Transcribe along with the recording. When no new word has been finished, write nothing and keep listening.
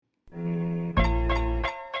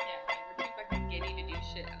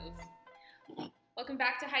Welcome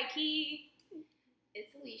back to High Key.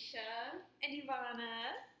 It's Alicia. And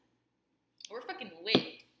Ivana. We're fucking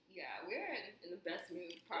lit. Yeah, we're in the best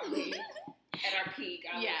mood probably at our peak,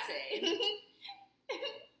 I would say.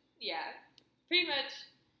 Yeah. Pretty much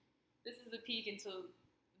this is the peak until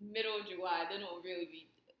middle of July. Then it'll really be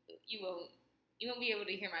you won't be able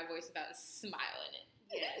to hear my voice without a smile in it.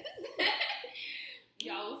 Yes.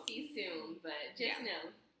 Y'all will see soon, but just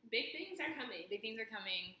know big things are coming. Big things are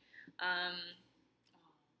coming.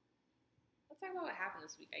 Let's talk about what happened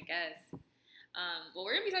this week, I guess. Well,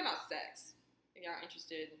 we're going to be talking about sex. If y'all are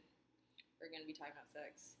interested, we're going to be talking about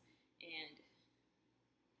sex. And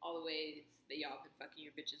all the ways that y'all have been fucking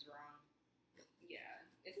your bitches wrong. Yeah.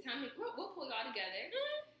 It's time to, we'll pull y'all together.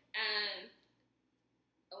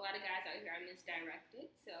 A lot of guys out here are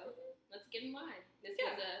misdirected, so let's get in line. This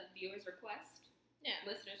was a viewer's request. Yeah.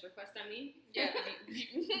 Listener's request, I mean. Yeah.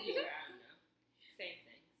 Viewer, I don't know. Same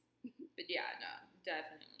thing. But yeah, no,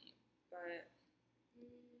 definitely. But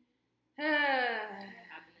What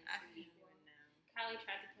happened this week? know. Kylie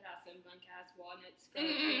tried to put out some bunk-ass walnut scrub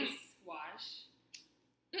face wash.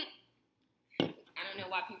 I don't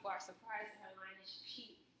know why people are surprised that her line is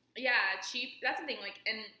cheap. Yeah, cheap. That's the thing. Like,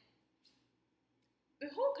 and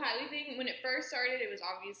the whole Kylie thing, when it first started, it was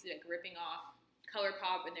obviously like ripping off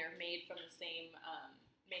ColourPop, and they're made from the same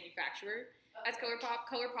manufacturer as ColourPop.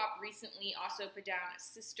 ColourPop recently also put down a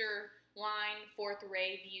sister line, Fourth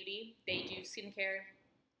Ray Beauty. They do skincare,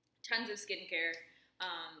 tons of skincare.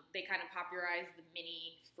 They kind of popularized the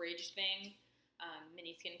mini fridge thing,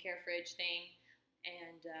 mini skincare fridge thing,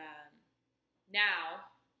 and now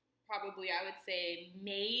probably I would say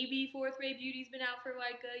maybe Fourth Ray Beauty's been out for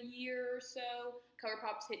like a year or so.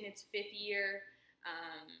 ColourPop's hitting its 5th year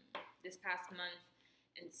this past month,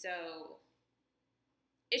 and so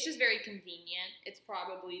it's just very convenient. It's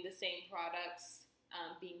probably the same products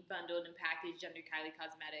being bundled and packaged under Kylie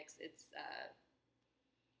Cosmetics. It's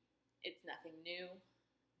nothing new,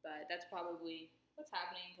 but that's probably what's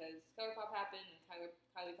happening because ColourPop happened and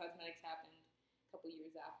Kylie Cosmetics happened a couple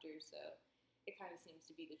years after, so it kind of seems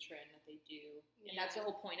to be the trend that they do. And that's the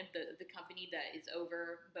whole point of the company that is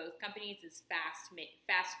over both companies is fast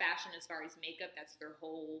fashion as far as makeup. That's their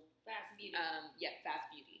whole Fast beauty. Fast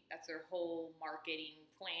beauty. That's their whole marketing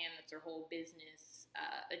plan. That's their whole business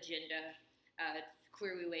agenda.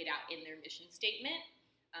 Clearly laid out in their mission statement.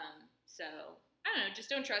 So I don't know. Just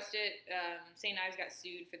don't trust it. St. Ives got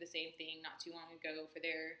sued for the same thing not too long ago for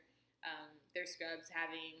their scrubs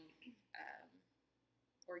having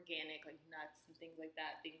organic like nuts and things like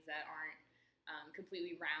that. Things that aren't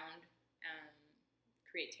completely round,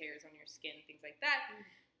 create tears on your skin, things like that.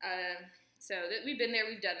 So we've been there,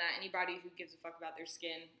 we've done that. Anybody who gives a fuck about their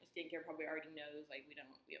skincare probably already knows, like, we don't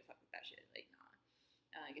fuck with that shit. Like, nah.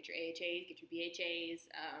 Get your AHAs, get your BHAs.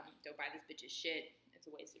 Don't buy this bitch's shit. It's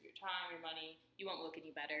a waste of your time, your money. You won't look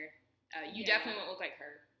any better. You definitely won't look like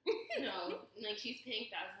her. No, like she's paying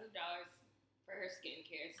thousands of dollars for her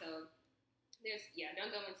skincare. So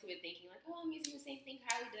don't go into it thinking like, oh, I'm using the same thing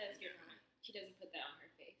Kylie does. You're not. She doesn't put that on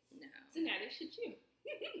her face. No. So neither should you.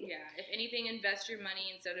 Yeah, if anything, invest your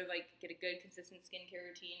money instead of like get a good consistent skincare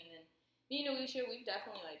routine. And then me and Alicia, we've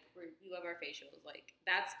definitely like we love our facials. Like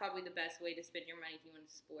that's probably the best way to spend your money if you want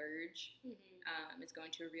to splurge. It's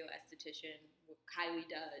going to a real esthetician, what Kylie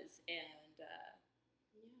does, and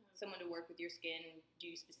someone to work with your skin,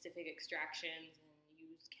 do specific extractions, and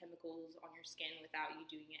use chemicals on your skin without you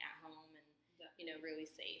doing it at home, and really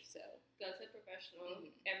safe. So go to a professional.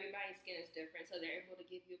 Everybody's skin is different, so they're able to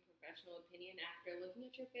give you a professional opinion after looking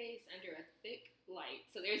at your face under a thick light.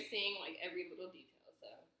 So they're seeing like every little detail. So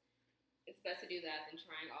it's best to do that than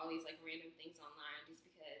trying all these like random things online just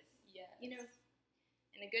because And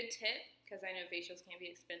a good tip, because I know facials can be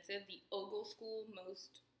expensive, the Ogle School,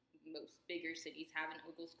 most bigger cities have an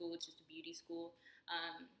Ogle School, which is a beauty school.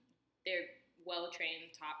 They're well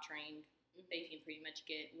trained, top trained. They can pretty much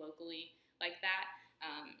get locally like that.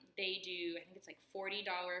 They do, I think it's like $40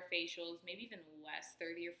 facials, maybe even less,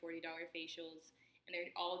 $30 or $40 facials, and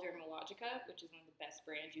they're all Dermalogica, which is one of the best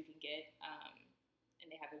brands you can get, and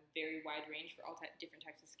they have a very wide range for all different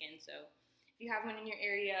types of skin. So if you have one in your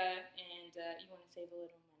area and you want to save a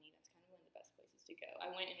little money, that's kind of one of the best places to go. I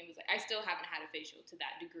went and it was like, I still haven't had a facial to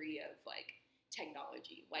that degree of like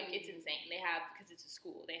technology. Like it's insane. They have, because it's a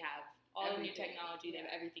school, they have all the new technology, they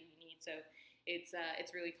have everything you need. So it's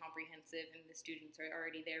really comprehensive, and the students are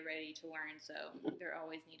already there ready to learn, so they're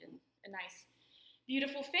always needing a nice,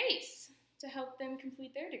 beautiful face to help them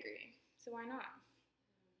complete their degree. So why not?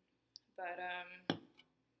 But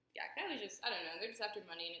kind of just, I don't know, they're just after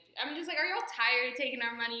money. And I'm just like, are y'all tired of taking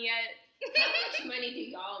our money yet? How much money do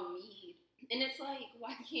y'all need? And it's like,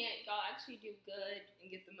 why can't y'all actually do good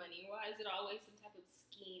and get the money? Why is it always some type of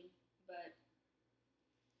scheme? But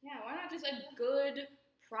yeah, why not just a good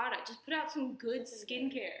product? Just put out some good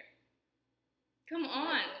skincare. Come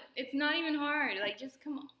on, it's not even hard. Like, just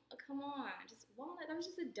come on. Just walnut. That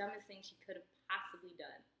was just the dumbest thing she could have possibly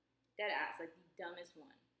done. Dead ass, like the dumbest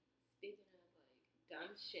one. Speaking of like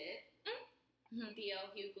dumb shit, Mm-hmm.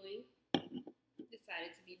 D.L. Hughley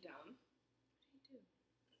decided to be dumb.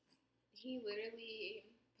 He literally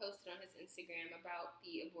posted on his Instagram about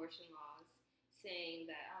the abortion laws, saying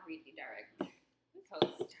that I'll read the direct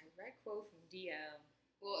post. Direct quote from DL.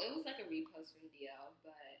 Well, it was like a repost from DL,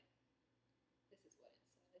 but this is what it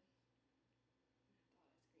said.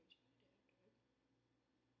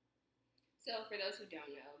 So, for those who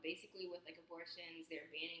don't know, basically with like abortions,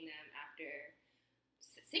 they're banning them after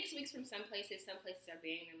 6 weeks from some places. Some places are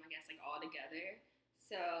banning them, I guess, like all together.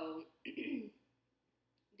 So.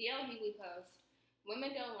 DL Hughley post,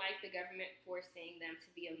 women don't like the government forcing them to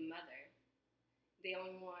be a mother. They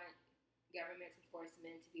only want government to force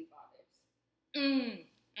men to be fathers. DL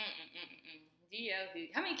Hughley.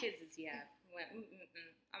 How many kids does he have? I'm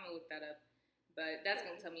going to look that up. But that's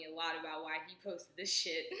going to tell me a lot about why he posted this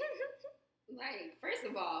shit. Like, first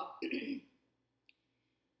of all,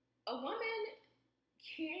 a woman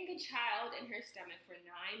carrying a child in her stomach for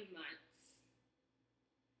 9 months,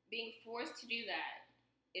 being forced to do that,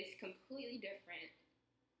 is completely different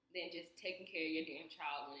than just taking care of your damn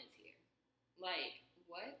child when it's here. Like,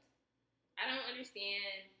 what? I don't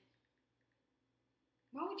understand.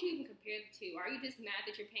 Why would you even compare the two? Are you just mad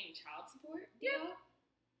that you're paying child support? Yeah.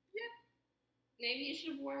 Maybe you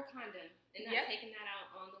should have wore a condom and not taken that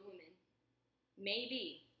out on the women.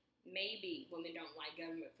 Maybe. Women don't like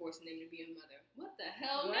government forcing them to be a mother. What the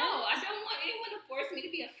hell? What? No, I don't want anyone to force me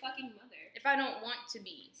to be a fucking mother. If I don't want to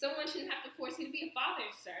be. Someone shouldn't have to force you to be a father,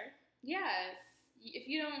 sir. Yes. If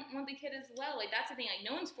you don't want the kid as well, like that's the thing. Like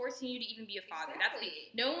no one's forcing you to even be a father.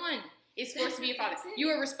 Exactly. No one is forced to be a father.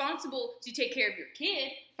 You are responsible to take care of your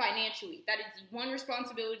kid financially. That is the one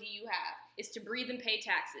responsibility you have, is to breathe and pay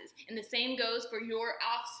taxes. And the same goes for your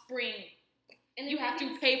offspring. And you have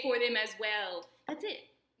to pay for them as well. That's it.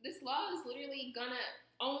 This law is literally gonna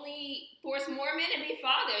only force more men to be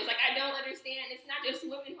fathers. Like, I don't understand. It's not just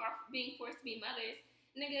women who are being forced to be mothers.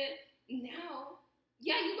 Nigga, now,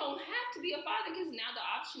 yeah, you don't have to be a father because now the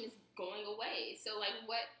option is going away. So, like,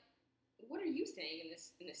 what are you saying in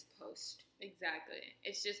this post? Exactly.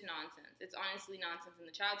 It's just nonsense. It's honestly nonsense. And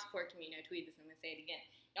the child support community, I tweeted this, I'm going to say it again.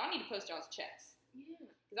 Y'all need to post y'all's checks. Yeah.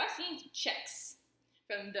 Because I've seen some checks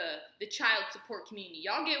from the child support community.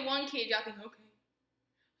 Y'all get one kid, y'all think, okay.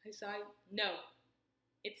 No,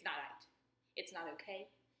 it's not right. It's not okay.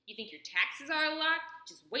 You think your taxes are a lot?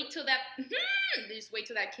 Just wait till that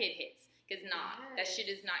kid hits. Because that shit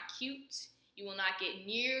is not cute. You will not get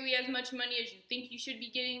nearly as much money as you think you should be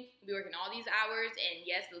getting. You'll be working all these hours, and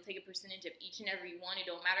yes, they'll take a percentage of each and every one. It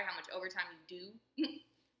don't matter how much overtime you do.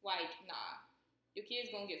 Your kid's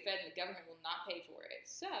gonna get fed, and the government will not pay for it.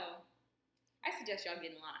 So, I suggest y'all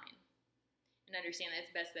get in line and understand that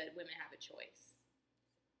it's best that women have a choice.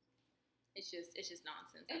 It's just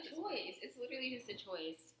nonsense. A choice. It's literally just a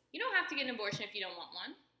choice. You don't have to get an abortion if you don't want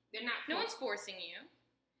one. They're not. No one's forcing you.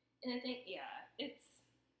 And I think, it's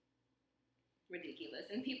ridiculous.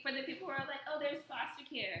 And for the people who are like, oh, there's foster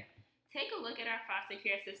care. Take a look at our foster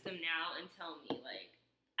care system now and tell me, like,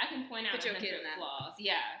 I can point out 100 flaws.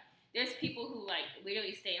 Yeah. There's people who, like,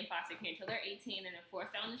 literally stay in foster care until they're 18 and are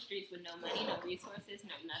forced out on the streets with no money, no resources,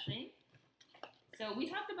 no nothing. So we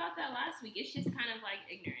talked about that last week. It's just kind of, like,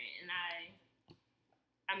 ignorant. And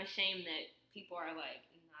I'm ashamed that people are, like,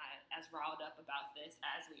 not as riled up about this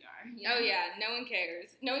as we are. You know? Oh, yeah. No one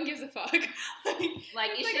cares. No one gives a fuck.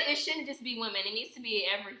 it shouldn't just be women. It needs to be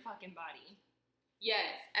every fucking body.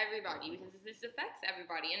 Yes, everybody. Because this affects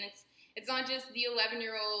everybody. And it's not just the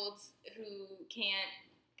 11-year-olds who can't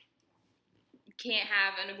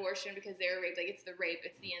have an abortion because they were raped. Like, it's the rape.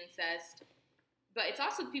 It's the incest. But it's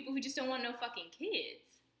also the people who just don't want no fucking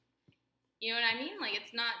kids. You know what I mean? Like,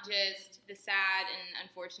 it's not just the sad and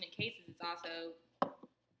unfortunate cases. It's also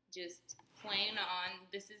just plain on,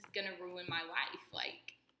 this is going to ruin my life.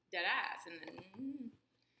 Like, dead ass. And then,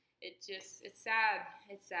 it's sad.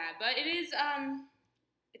 It's sad. But it is,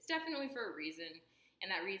 it's definitely for a reason.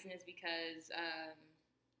 And that reason is because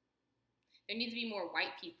there needs to be more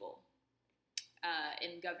white people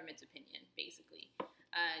in government's opinion, basically.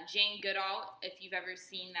 Jane Goodall, if you've ever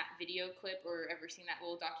seen that video clip or ever seen that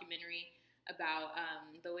little documentary about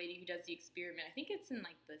the lady who does the experiment, I think it's in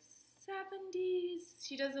like the 70s.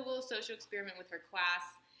 She does a little social experiment with her class,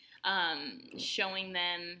 showing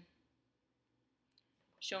them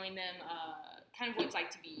showing them kind of what it's like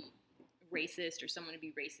to be racist or someone to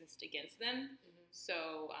be racist against them.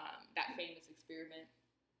 So that famous experiment.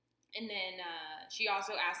 And then she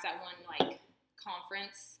also asked that one like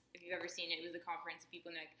conference, if you've ever seen it, it was a conference of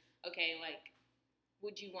people like, okay, like,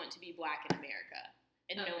 would you want to be black in America?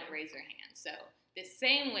 And no one raised their hand. So this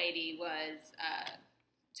same lady was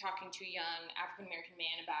talking to a young African American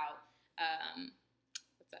man about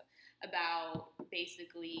about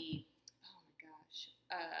basically, oh my gosh,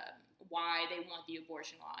 why they want the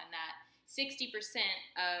abortion law, and that 60%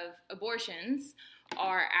 of abortions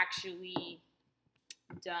are actually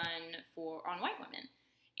done on white women.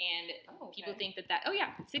 And people think that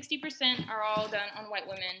 60% are all done on white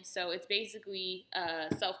women. So it's basically a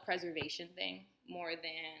self-preservation thing more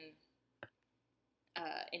than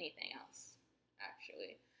anything else,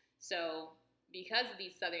 actually. So because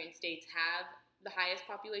these southern states have the highest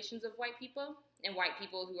populations of white people and white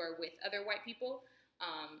people who are with other white people,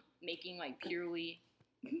 making like purely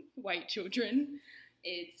white children,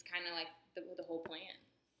 it's kind of like the whole plan,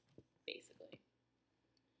 basically.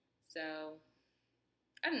 So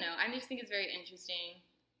I don't know. I just think it's very interesting.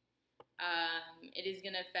 It is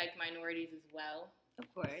going to affect minorities as well. Of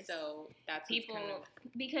course. So that's people,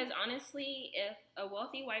 because honestly, if a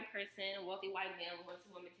wealthy white person, a wealthy white man wants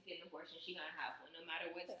a woman to get an abortion, she's going to have one, no matter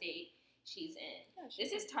what state she's in. Yeah,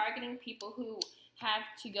 this is targeting people who have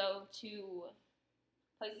to go to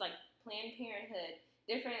places like Planned Parenthood,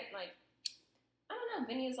 different, like, I don't know,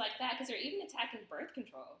 venues like that, because they're even attacking birth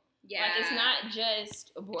control. Yeah. Like, it's not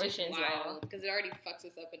just abortions, y'all. Because it already fucks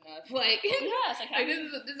us up enough. Like, yeah, it's like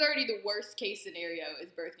this is already the worst case scenario is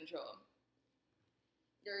birth control.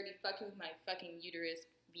 You're already fucking with my fucking uterus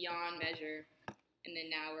beyond measure. And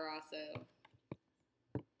then now we're also...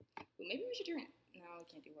 Well, maybe we should turn it... No, we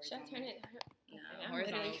can't do horizontal. Should I turn it? No, I'm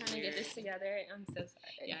literally trying to get this together. I'm so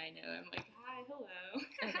sorry. Yeah, I know. I'm like, hi, hello.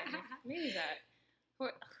 Okay. Maybe that.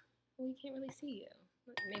 Or, we can't really see you.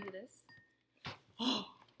 Maybe this. Oh,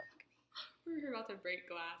 we're about to break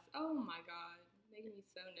glass. Oh my god, making me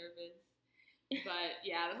so nervous. But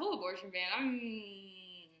yeah, the whole abortion ban.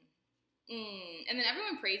 And then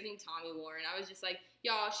everyone praising Tommy Lauren. I was just like,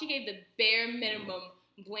 y'all, she gave the bare minimum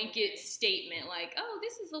blanket statement. Like, oh,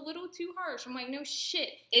 this is a little too harsh. I'm like, no shit.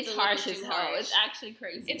 It's harsh as hell. It's actually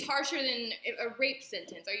crazy. It's harsher than a rape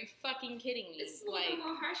sentence. Are you fucking kidding me? It's a little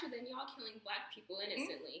more harsher than y'all killing black people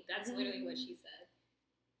innocently. That's literally what she said.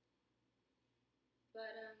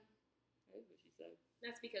 But what she said.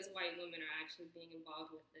 That's because white women are actually being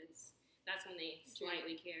involved with this. That's when they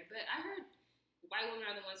slightly care. But I heard white women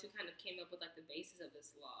are the ones who kind of came up with like the basis of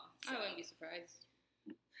this law. So. I wouldn't be surprised.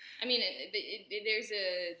 I mean, they're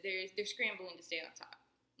scrambling to stay on top.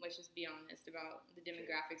 Let's just be honest about the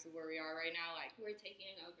demographics of where we are right now. Like, we're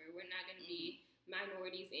taking over. We're not going to be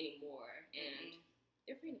minorities anymore, and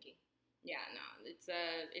they're panicking. Yeah, no,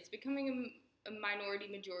 it's becoming a minority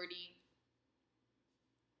majority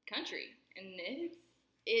country, and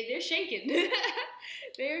they're shaking.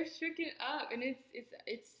 They're shaking up, and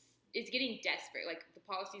it's getting desperate. Like, the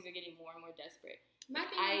policies are getting more and more desperate.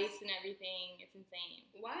 ICE and everything, it's insane.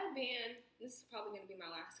 Why ban? This is probably going to be my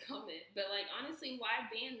last comment, but like honestly, why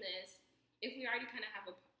ban this if we already kind of have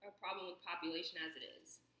a problem with population as it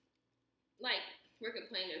is? Like, we're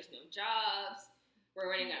complaining there's no jobs, we're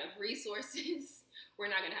running out of resources, we're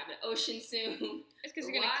not going to have an ocean soon. It's because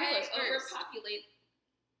they're going to kill us first. Overpopulate.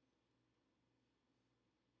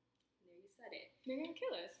 There, you said it. They're going to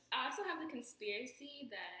kill us. I also have the conspiracy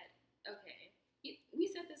that, okay, we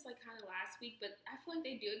said this like kind of last week, but I feel like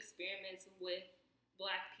they do experiments with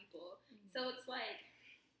black people. Mm-hmm. So it's like,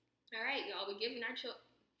 all right, y'all, we're giving our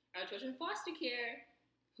children foster care.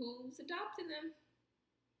 Who's adopting them?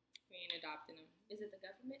 We ain't adopting them. Is it the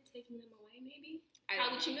government taking them away, maybe? How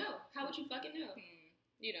would you know? How would you fucking know?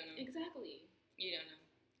 You don't know. Exactly. You don't know.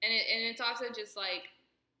 And it's also just like,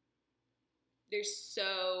 there's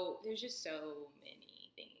just so many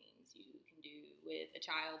with a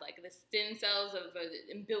child, like the stem cells of the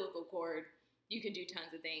umbilical cord, you can do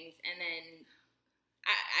tons of things. And then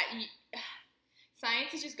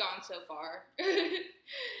science has just gone so far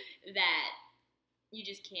that you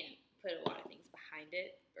just can't put a lot of things behind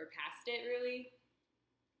it or past it, really.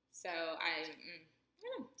 So I don't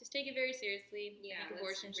know, just take it very seriously. Yeah,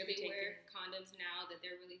 abortion should really wear condoms now that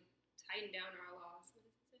they're really tightening down our laws. What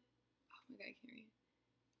does it say? Oh my god, I can't read.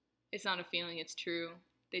 It's not a feeling, it's true.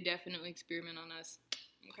 They definitely experiment on us.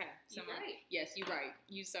 Okay. You're right. Yes, you're right.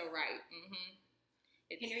 You so right. Mm-hmm.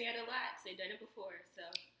 Henrietta Lacks, they've done it before. So,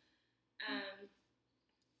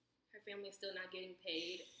 her family is still not getting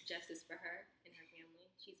paid justice for her and her family.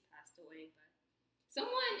 She's passed away, but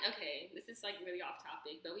this is like really off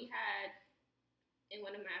topic, but we had in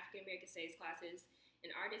one of my African American studies classes,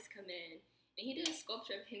 an artist come in and he did a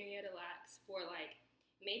sculpture of Henrietta Lacks for like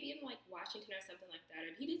maybe in like Washington or something like that,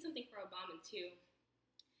 or he did something for Obama too.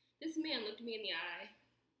 This man looked me in the eye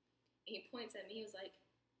and he points at me. He was like,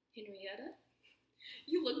 "Henrietta,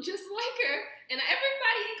 you look just like her." And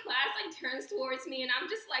everybody in class like turns towards me, and I'm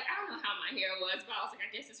just like, I don't know how my hair was, but I was like,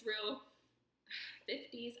 I guess it's real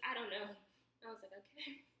 50s. I don't know. I was like,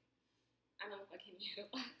 okay, I don't look like Henrietta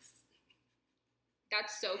Lacks.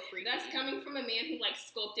 That's so creepy. That's coming from a man who like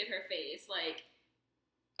sculpted her face. Like,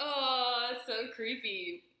 oh, that's so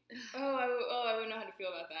creepy. I wouldn't know how to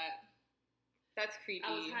feel about that. That's creepy.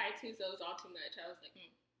 I was high too, so it was all too much. I was like,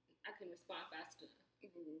 I couldn't respond fast enough.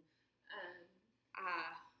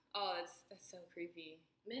 That's so creepy.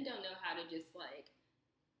 Men don't know how to just like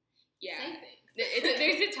say things.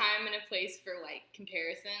 There's a time and a place for like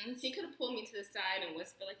comparisons. He could have pulled me to the side and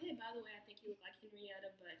whispered like, "Hey, by the way, I think you look like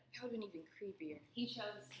Henrietta," but that would have been even creepier. He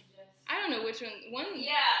chose to just. I don't know which one.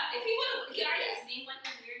 Yeah, if he would have, he already seemed like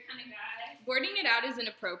a weird kind of guy. Wording it out is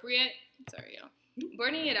inappropriate. Sorry, y'all.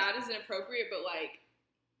 Wording it out is inappropriate, but like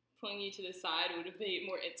pulling you to the side would have made it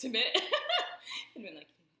more intimate. It'd been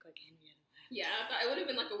like, you look like Henrietta. Yeah, I thought it would have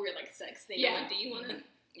been like a weird like sex thing. Yeah. Like, do you want to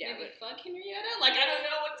maybe but fuck Henrietta? Like, I don't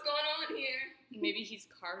know what's going on here. Maybe he's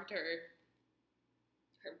carved her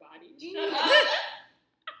body.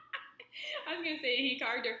 I was gonna say he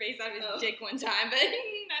carved her face out of his dick one time, but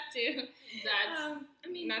not to. That's. I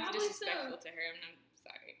mean, not disrespectful so. to her. I'm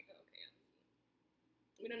sorry. Okay.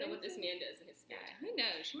 We don't know what this man does in his spare time. Who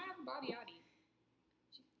knows? She might have a body outie.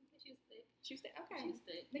 She was thick. She was thick. Okay. She was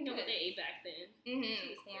thick. Think of what they ate back then.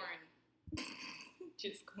 Corn.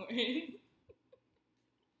 Just corn.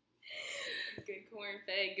 Good corn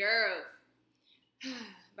fed girls.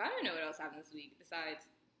 But I don't know what else happened this week besides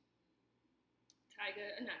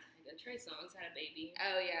Trey Songz had a baby.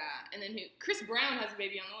 Oh yeah, and then Chris Brown has a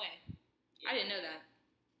baby on the way. Yeah. I didn't know that.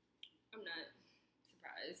 I'm not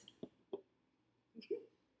surprised.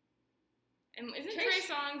 And isn't Trey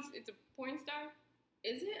Songz? It's a porn star.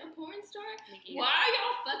 Is it a porn star? Why are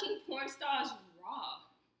y'all fucking porn stars raw?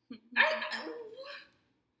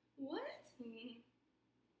 What?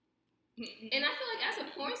 And I feel like as a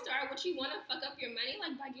porn star, would you want to fuck up your money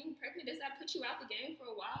like by getting pregnant? Does that put you out the game for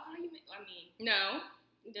a while? No.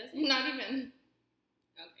 Does it? Not even.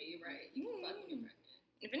 Okay, you're right. You can fuck when you're pregnant.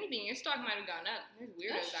 If anything, your stock might have gone up. There's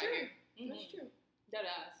weirdos out here. That's true. Dead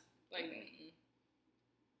ass. Like,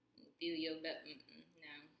 feel your butt.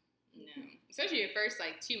 No. Especially your first,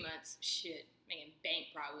 2 months. Shit. Making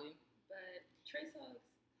bank, probably. But Trey Songz,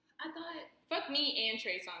 I thought... Fuck me and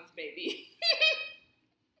Trey Songz, baby.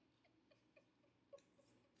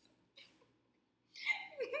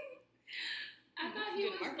 I thought he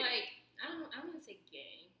was, I don't want to say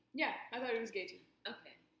gay. Yeah, I thought he was gay, too.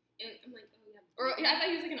 Okay. And I'm like, oh, yeah. Or, yeah, I thought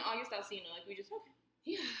he was like an August Alsina. Like, we just, okay.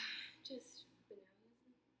 Yeah. Just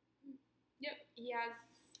bananas. Yep. He has...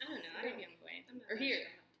 I don't know. Baby on the way. Or here.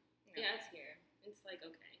 No. Yeah, it's here. It's like,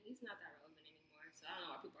 okay, he's not that relevant anymore. So I don't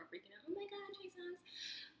know why people are freaking out. Oh my God, Trey Songz.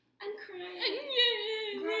 I'm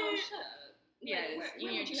crying. Girl, shut up. Yes, like,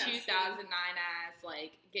 your 2009 ass,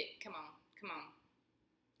 come on.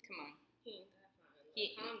 He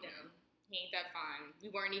ain't that fine. Calm down. He ain't that fine. We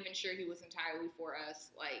weren't even sure he was entirely for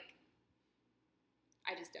us. I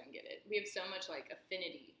just don't get it. We have so much,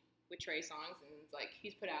 affinity with Trey Songz, and it's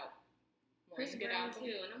he's put out more Chris good Brown, albums.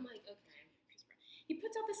 too, and I'm like, okay. Chris Brown. He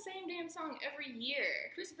puts out the same damn song every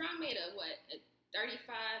year. Chris Brown made a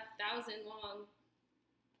 35,000 long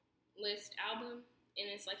list album, and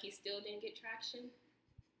it's he still didn't get traction.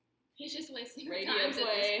 He's just wasting radio time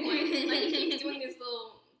play. at this point. He keeps doing these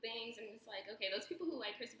little things, and it's okay, those people who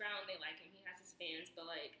like Chris Brown, they like him. He has his fans, but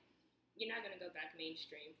you're not gonna go back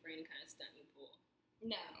mainstream for any kind of stunt you pull.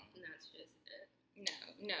 No, and that's just it.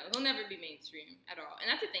 No, he'll never be mainstream at all. And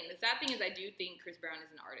that's the thing. The sad thing is, I do think Chris Brown is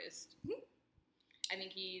an artist. I think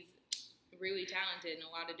he's really talented in a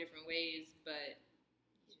lot of different ways, but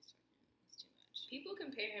it's too much. People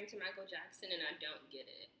compare him to Michael Jackson, and I don't get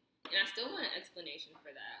it. And I still want an explanation for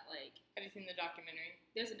that. Have you seen the documentary?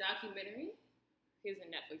 There's a documentary? Here's a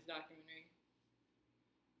Netflix documentary.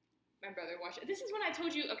 My brother watched it. This is when I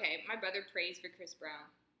told you, okay, my brother prays for Chris Brown.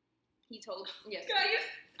 He told, yes.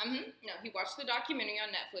 No, he watched the documentary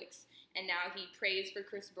on Netflix, and now he prays for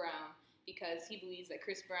Chris Brown because he believes that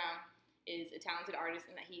Chris Brown is a talented artist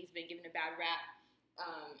and that he's been given a bad rap,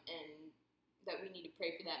 and that we need to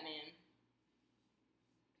pray for that man.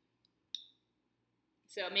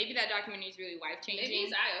 So maybe that documentary is really life-changing. Maybe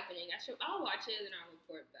it's eye-opening. I'll watch it and I'll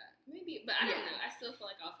report back. Maybe, but I don't know. I still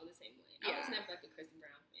feel like I'll feel the same way. I was never a Chris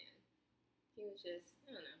Brown fan. He was just,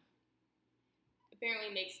 I don't know.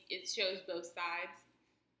 apparently it shows both sides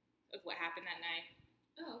of what happened that night.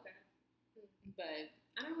 Oh, okay. But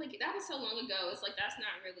I don't really. That was so long ago. It's like that's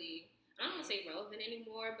not really. I don't want to say relevant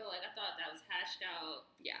anymore, but like I thought that was hashed out.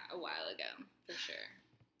 Yeah, a while ago for sure.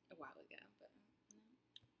 A while ago, but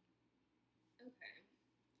okay.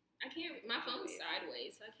 I can't. My phone's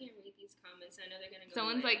sideways, so I can't read these comments. I know they're gonna go.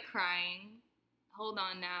 Someone's away. like crying. Hold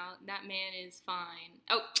on now. That man is fine.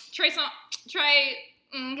 Oh, Trey. Okay.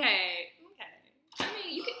 I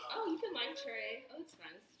mean, you can like Trey. Oh, it's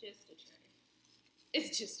fine. It's just a Trey.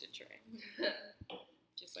 It's just a Trey.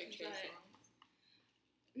 Just like Trey songs.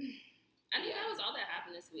 I think that was all that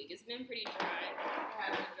happened this week. It's been pretty dry. It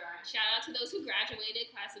has been dry. Shout out to those who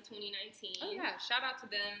graduated, class of 2019. Oh yeah, shout out to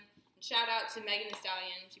them. And shout out to Megan Thee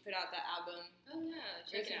Stallion. She put out that album. Oh yeah,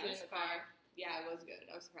 check it out. In the car. Yeah, it was good.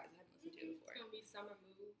 I was surprised I hadn't listened to it before. It's gonna be summer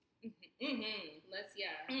move. Let's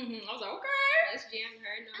I was like, okay. Let's jam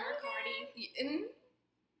her. No more Cardi.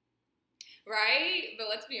 Right, but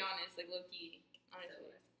let's be honest, like low key,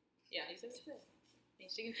 honestly. Yeah, he says it.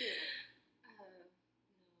 He's sticking to it. No,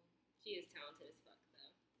 she is talented as fuck though.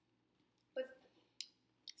 But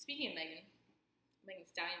speaking of Megan Thee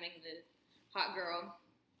Stallion, Megan the hot girl,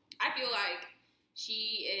 I feel like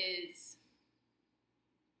she is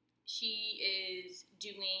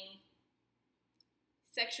doing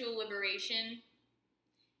sexual liberation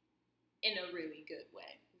in a really good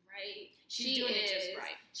way. Right? She's doing it just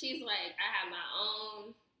right. She's like, I have my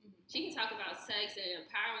own. She can talk about sex in an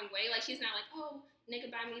empowering way. Like, she's not like, oh,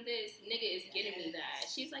 nigga buy me this. Nigga is getting me that.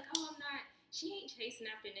 She's like, oh, I'm not. She ain't chasing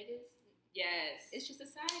after niggas. Yes. It's just a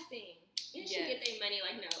side thing. And she get their money.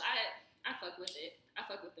 Like, no, I fuck with it. I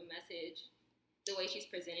fuck with the message. The way she's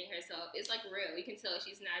presenting herself. It's, like, real. You can tell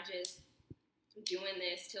she's not just doing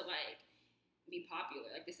this to, like, be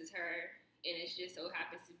popular. Like, this is her. And it just so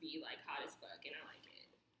happens to be, like, hot as fuck. And I like it.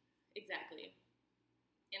 Exactly.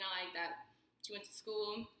 And I like that. She went to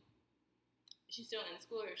school. Is she still in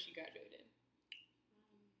school or she graduated?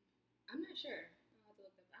 I'm not sure. I'll have to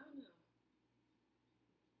look up. I don't know.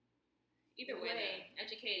 Either way,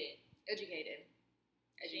 educated.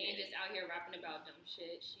 She ain't just out here rapping about dumb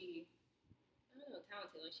shit. She, I don't know,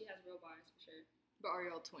 talented. Like, she has real bars for sure. But are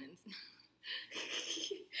y'all twins?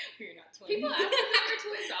 We're not twins. People ask us if we're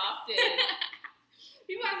twins often.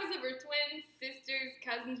 People ask us if we're twins, sisters,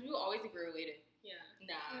 cousins. We will always think we're related. Yeah.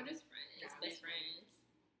 Nah. We're just friends. Best friends.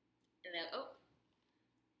 And then,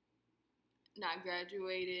 not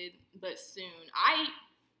graduated, but soon. I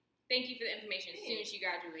thank you for the information. As soon as she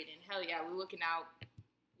graduated. Hell yeah, we're looking out.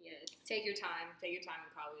 Yes. Take your time. Take your time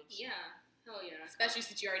in college. Yeah. Hell yeah. Especially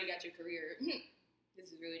since you already got your career.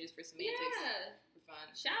 This is really just for semantics. Yeah. For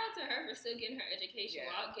fun. Shout out to her for still getting her education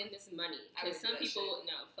while getting this money. Because some people,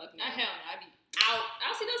 no, fuck no. Hell no, I'd be out.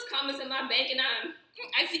 I'll see those comments in my bank and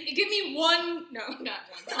give me one, no,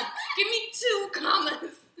 not one. Give me 2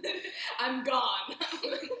 commas. I'm gone.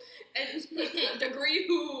 And degree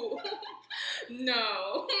who?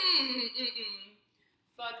 No.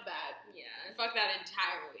 Fuck that. Yeah. Fuck that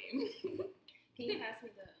entirely. Can you pass me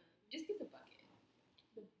just get the bucket.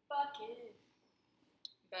 The bucket.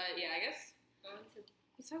 But yeah, I guess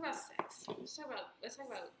let's talk about sex. Let's talk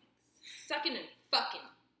about sucking and fucking.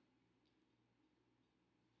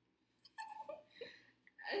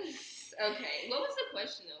 Okay. What was the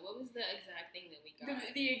question though? What was the exact thing that we got?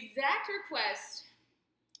 The exact request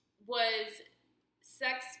was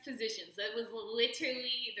sex positions. That was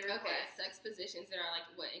literally the request. Okay, sex positions that are like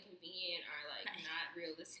what, inconvenient or like not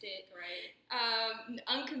realistic, right?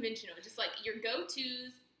 Unconventional. Just like your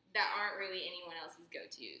go-tos that aren't really anyone else's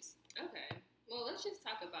go-tos. Okay. Well, let's just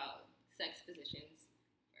talk about sex positions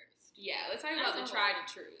first. Yeah, let's talk about the tried and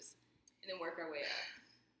trues and then work our way up.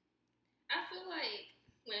 I feel like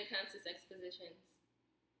when it comes to sex positions,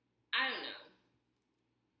 I don't know.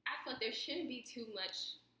 I feel like there shouldn't be too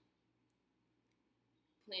much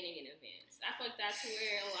planning in advance. I feel like that's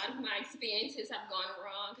where a lot of my experiences have gone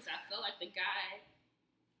wrong because I felt like the guy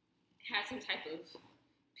had some type of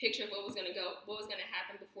picture of what was gonna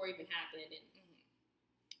happen before it even happened, and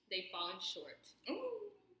they've fallen short.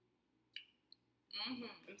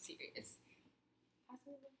 I'm serious.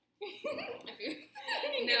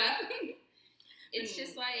 It's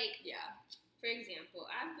just like, for example,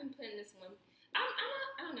 I've been put in this one. I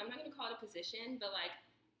don't know. I'm not gonna call it a position, but like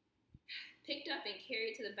picked up and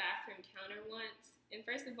carried to the bathroom counter once. And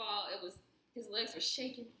first of all, his legs were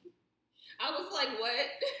shaking. I was like, what?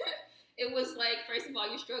 It was like, first of all,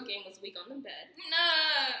 your stroke game was weak on the bed.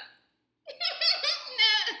 No.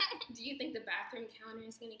 Do you think the bathroom counter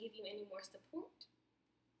is gonna give you any more support?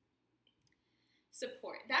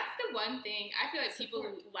 Support. That's the one thing I feel like people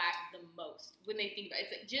lack the most when they think about it.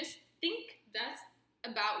 It's like, just think.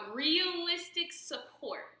 about realistic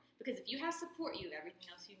support. Because if you have support, you have everything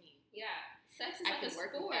else you need. Yeah. Sex is like a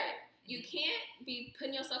sport. You can't be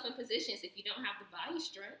putting yourself in positions if you don't have the body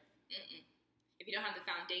strength. If you don't have the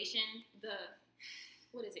foundation.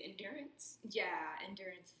 What is it, endurance? Yeah,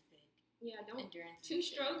 endurance is big. Yeah, endurance. 2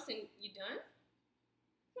 strokes and you done?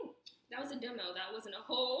 That was a demo. That wasn't a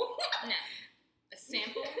whole. No. A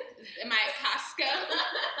sample? Am I at Costco?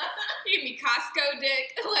 You give me Costco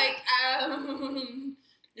dick? Like,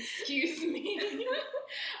 excuse me.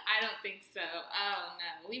 I don't think so. Oh,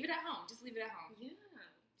 no. Leave it at home. Just leave it at home. Yeah.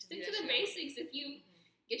 Stick to the basics. If you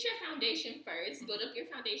get your foundation first, build up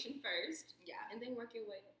your foundation first. Yeah. And then work your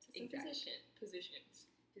way up to some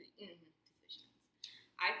positions.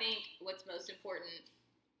 I think what's most important,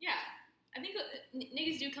 I think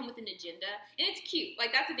niggas do come with an agenda, and it's cute.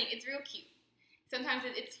 Like, that's the thing. It's real cute. Sometimes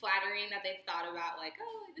it's flattering that they've thought about, like,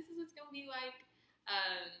 oh, this is what's going to be like,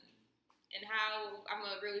 and how I'm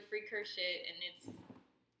a really freak her shit, and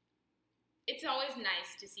it's always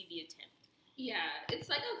nice to see the attempt. Yeah, it's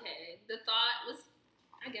like, okay, the thought was,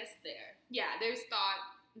 I guess, there. Yeah, there's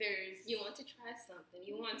thought, you want to try something,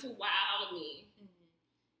 you want to wow me.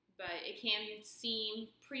 But it can seem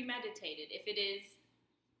premeditated. If it is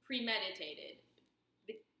premeditated,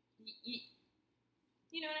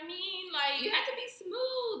 you know what I mean? Like, you have to be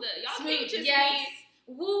smooth. Y'all can't just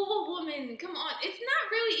woo a woman. Come on. It's not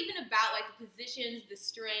really even about like the positions, the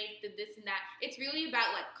strength, the this and that. It's really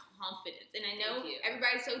about like confidence. And I know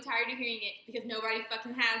everybody's so tired of hearing it because nobody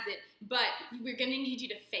fucking has it. But we're gonna need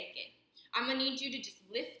you to fake it. I'm gonna need you to just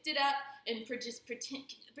lift it up and just pretend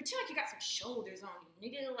like you got some shoulders on you,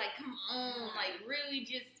 nigga. Like, come on, like really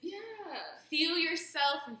just feel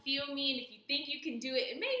yourself and feel me. And if you think you can do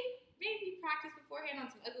it, and maybe practice beforehand on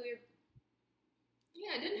some uglier.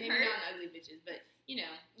 Yeah, it didn't maybe hurt. Maybe not ugly bitches, but you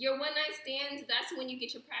know, your one night stands. That's when you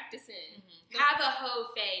get your practice in. Have a hoe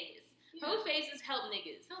phase. Yeah. Hoe phases help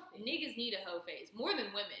niggas. Niggas need a hoe phase more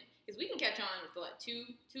than women. Because we can catch on with what, two,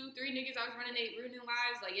 3 niggas I was ruining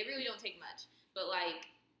lives. Like, it really don't take much. But like,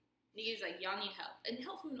 niggas, like, y'all need help. And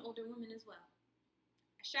help from an older woman as well.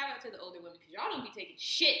 A shout out to the older women, because y'all don't be taking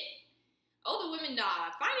shit. Older women,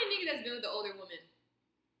 nah. Find a nigga that's been with the older woman.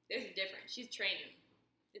 There's a difference. She's training.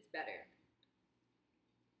 It's better.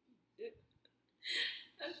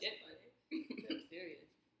 That's shit funny. I'm serious.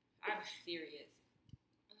 I'm serious.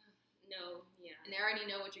 No, yeah. And they already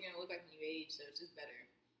know what you're going to look like when you age, so it's just better.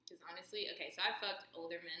 Because honestly, okay, so I fucked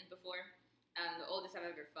older men before. The oldest I've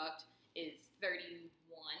ever fucked is 31.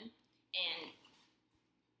 And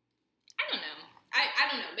I don't know.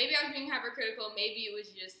 I don't know. Maybe I was being hypercritical. Maybe it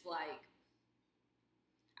was just like,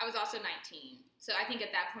 I was also 19. So I think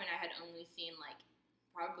at that point I had only seen like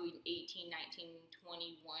probably 18, 19,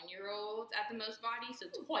 21-year-olds at the most body.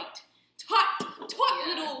 So tight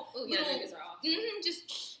little, niggas are awesome.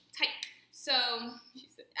 Just tight. So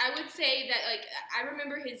I would say that like I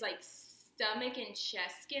remember his like stomach and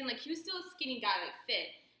chest skin. Like he was still a skinny guy, like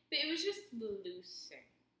fit, but it was just looser.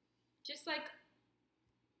 Just like,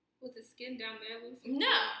 was the skin down there loose?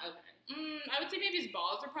 No. Okay. I would say maybe his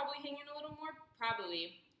balls are probably hanging a little more,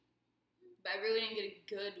 probably. But I really didn't get a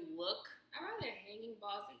good look. I'd rather hanging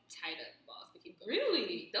balls than tied up balls. But keep going.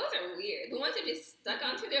 Really? Those are weird. The ones that just stuck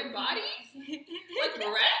onto their bodies? Like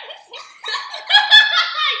rats?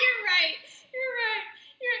 You're right.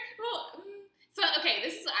 Well, so okay,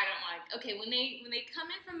 this is what I don't like. Okay, when they come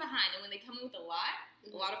in from behind and when they come in with a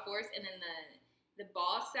lot of force, and then the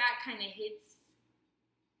ball sack kind of hits.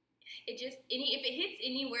 It just if it hits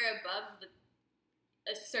anywhere above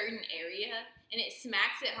a certain area and it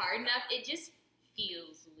smacks it hard enough, it just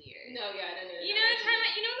feels weird. No, yeah, I don't know. You know what I'm talking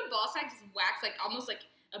about? You know when the ball sack just whacks like almost like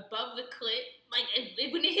above the clit, like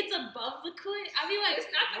when it hits above the clit, I'll be like, it's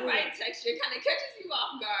not the right texture. It kind of catches you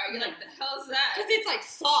off guard. You're like, the hell's that? Because it's like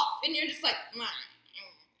soft, and you're just like,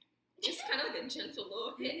 it's kind of like a gentle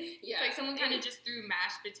little hit. Yeah, it's like someone kind of just threw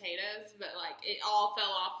mashed potatoes, but like it all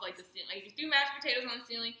fell off like the ceiling. Like if you threw mashed potatoes on the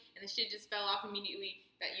ceiling and the shit just fell off immediately,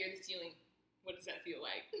 that you're the ceiling. What does that feel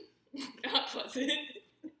like? Not pleasant.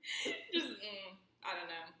 Just I don't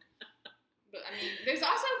know. But I mean, but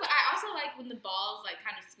I also like when the balls like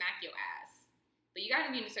kind of smack your ass. But you got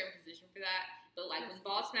to be in a certain position for that. But like when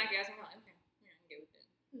balls smack your ass, I'm like, okay, yeah, I'm good with it.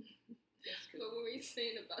 That's cool. What were you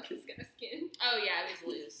saying about this guy's skin? Oh yeah, it was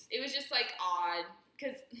loose. It was just like odd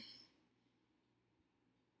because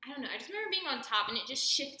I don't know. I just remember being on top and it just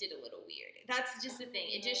shifted a little weird. That's just the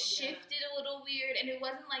thing. It just shifted a little weird, and it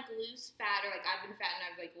wasn't like loose fat or like I've been fat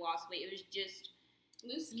and I've like lost weight. It was just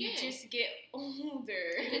loose skin. You just get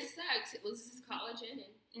older. And it sucks. It loses its collagen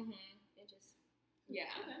and it just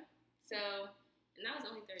Okay. So and that was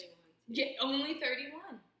only 31. Yeah, only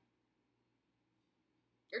 31.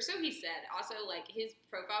 Or so he said. Also, like, his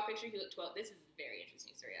profile picture, he looked 12. This is a very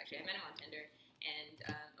interesting story, actually. I met him on Tinder, and,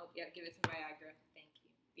 give it some Viagra. Thank you.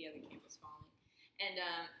 The other campus falling. And,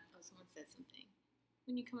 someone said something.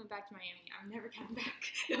 When you coming back to Miami? I'm never coming back.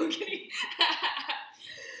 No, I'm kidding.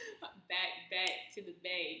 back to the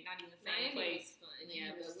Bay. Not even the same place. Fun,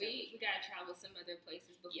 yeah, but we gotta travel some other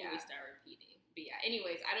places before we start repeating. But yeah,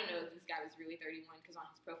 anyways, I don't know if this guy was really 31 because on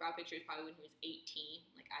his profile picture it's probably when he was 18.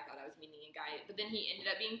 Like, I thought I was meeting a guy, but then he ended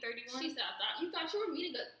up being 31. She said, you thought you were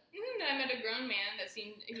meeting a... I met a grown man that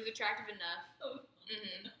seemed, he was attractive enough.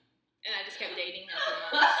 And I just kept dating him for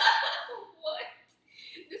months. What?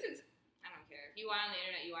 This is... I don't care. If you lie on the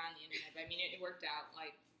internet, you lie on the internet. But I mean, it worked out.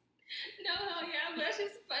 Like... No, yeah, but that's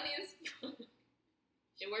just funny as fuck.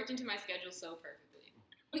 It worked into my schedule so perfectly.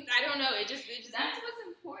 I don't know. It just. That's what's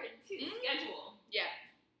important to schedule. Yeah.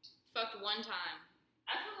 Fucked one time.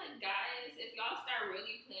 I feel like guys, if y'all start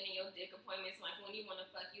really planning your dick appointments, like when you want to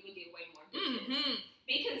fuck, you will get way more bitches.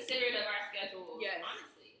 Be considerate of our schedules. Yes.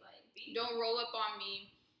 Honestly, like don't roll up on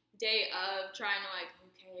me day of trying to like,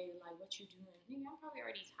 okay, like what you doing? Maybe I'm probably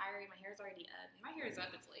already tired. My hair's already up. My hair is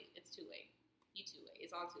up. It's late. It's too late. You too late.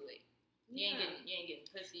 It's all too late. You ain't getting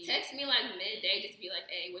pussy. Text me like midday, just be like,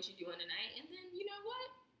 hey, what you doing tonight? And then you know what?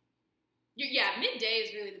 Midday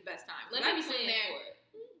is really the best time. Let me be sitting there for it.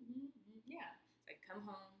 Yeah. Like, come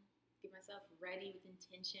home, get myself ready with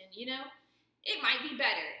intention. You know, it might be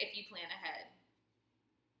better if you plan ahead.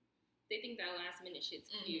 They think that last minute shit's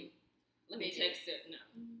cute. Let me text it. No.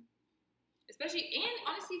 Especially, and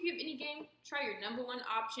honestly, if you have any game, try your number one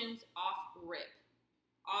options off rip.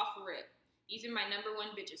 Off rip. These are my number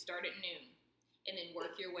one bitches. Start at noon. And then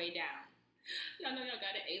work your way down. Y'all know y'all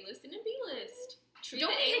got an A-list and a B-list. Treat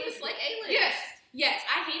Don't the A-list like A-list. Yes.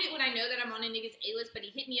 I hate it when I know that I'm on a nigga's A-list, but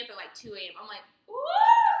he hit me up at like 2 a.m. I'm like,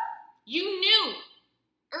 you knew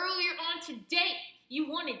earlier on today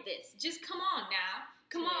you wanted this. Just come on now.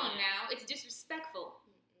 Come on now. It's disrespectful.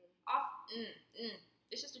 Off.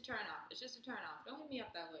 It's just a turn off. Don't hit me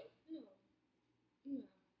up that way. No.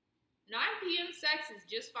 9 p.m. sex is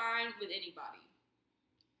just fine with anybody.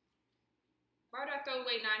 Why would I throw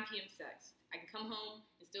away 9 p.m. sex? I can come home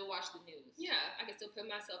and still watch the news. Yeah, I can still put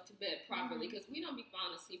myself to bed properly because we don't be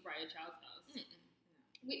falling asleep right at y'all's house.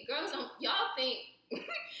 We girls don't. Y'all think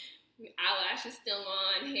eyelashes still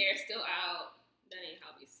on, hair still out. That ain't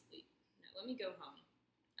how we sleep. No, let me go home.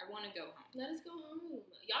 I want to go home. Let us go home.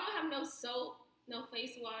 Y'all don't have no soap, no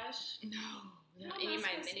face wash. No. Any of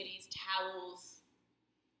my amenities, towels.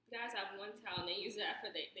 Guys have one towel and they use that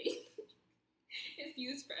for they it's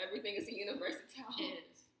used for everything. It's a universal towel. It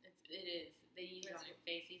is. They use it on your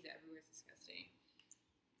face. Use it everywhere. It's disgusting.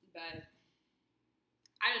 But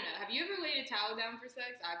I don't know. Have you ever laid a towel down for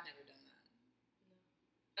sex? I've never done that.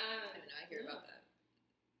 No. I don't know. I hear about that.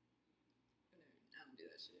 I don't do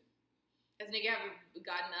that shit. Has a nigga ever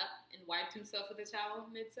gotten up and wiped himself with a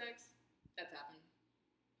towel mid-sex? That's happened.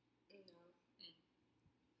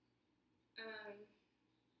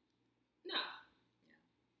 No. Yeah.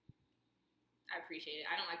 I appreciate it.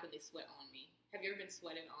 I don't like when they sweat on me. Have you ever been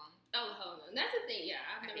sweated on? Oh, hell no. That's the thing, yeah.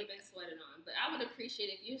 I've never been sweated on. But I would appreciate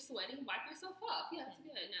if you're sweating, wipe yourself off. Yeah, that's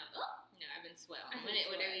good. No. No, I've been sweat on. When it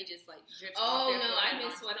literally just like drips off. Oh, no, I've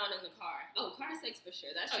been sweat on in the car. Oh, car sex for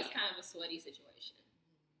sure. That's just kind of a sweaty situation.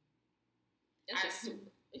 It's just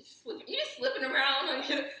slipping. You're just slipping around on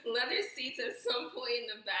the leather seats at some point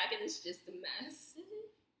in the back, and it's just a mess.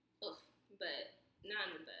 Ugh, but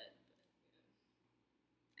not in the bed.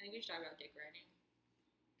 I think we should talk about dick riding.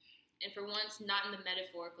 And for once, not in the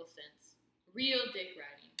metaphorical sense. Real dick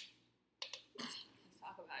riding. Let's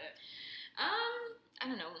talk about it. I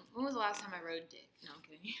don't know. When was the last time I rode dick? No, I'm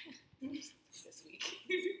kidding. This week.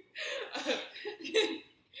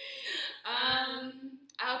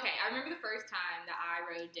 Okay, I remember the first time that I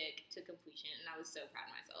rode dick to completion, and I was so proud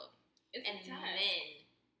of myself. Then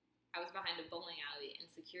I was behind a bowling alley, and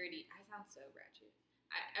security. I sound so ratchet.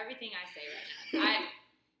 Everything I say right now.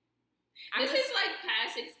 This is like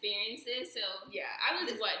past experiences, so yeah. I was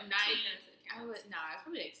what 9? I was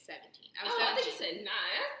probably like 17. I thought you said 9.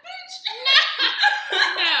 Bitch.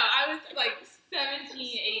 No, I was like 17,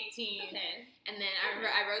 18. Okay. And then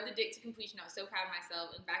I rode the dick to completion. I was so proud of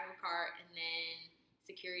myself in the back of a car, and then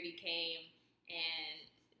security came and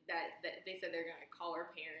that they said they're gonna call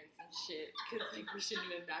our parents and shit because like we shouldn't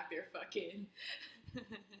have been back there fucking.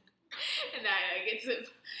 And that like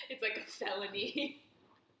it's like a felony.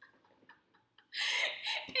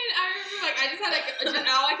 And I remember, like, I just had, like,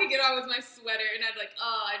 all I could get on was my sweater, and I'd, like,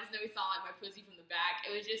 I just know he saw, like, my pussy from the back.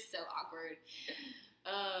 It was just so awkward.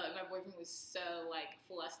 My boyfriend was so, like,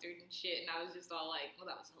 flustered and shit, and I was just all, like, well,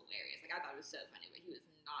 that was hilarious. Like, I thought it was so funny, but he was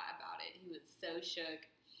not about it. He was so shook.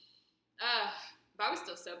 But I was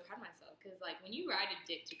still so proud of myself because, like, when you ride a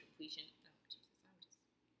dick to completion, oh Jesus, I'm just a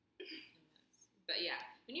mess. But yeah,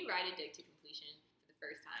 when you ride a dick to completion for the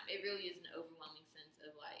first time, it really is an overwhelming sense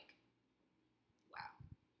of like, wow,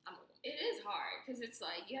 I'm a woman. It is hard because it's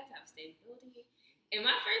like you have to have stability. And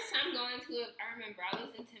my first time going to it, I remember I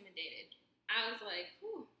was intimidated. I was like,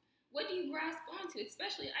 whew, what do you grasp onto?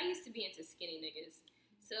 Especially, I used to be into skinny niggas.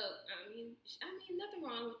 So, I mean, nothing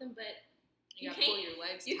wrong with them, but you gotta pull your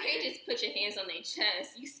legs you tighter. can't just put your hands on their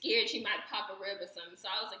chest. You scared you might pop a rib or something. So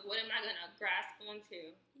I was like, what am I going to grasp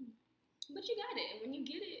onto? But you got it. And when you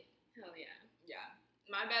get it, hell yeah. Yeah.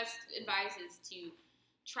 My best advice is to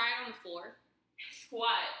try it on the floor.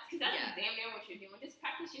 Squats. Because that's damn near what you're doing. Just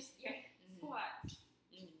practice your squats.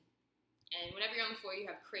 Mm-hmm. And whenever you're on the floor, you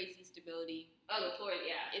have crazy stability. Oh, the floor,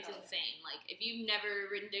 yeah. It's insane. Like, if you've never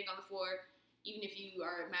ridden dick on the floor, even if you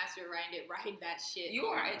are a master at riding it, ride that shit. You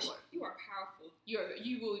are powerful. You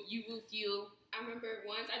will feel. I remember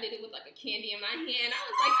once I did it with like a candy in my hand. I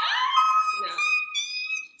was like, ah! No.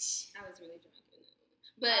 I was really drunk.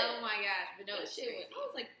 But oh my gosh, but no, shit. I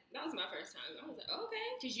was like, that was my first time. I was like, okay.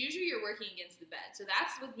 Because usually you're working against the bed, so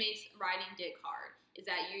that's what makes riding dick hard. Is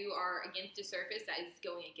that you are against a surface that is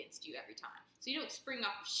going against you every time. So you don't spring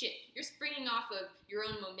off of shit. You're springing off of your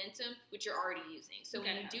own momentum, which you're already using. So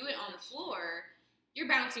when you do it on the floor, you're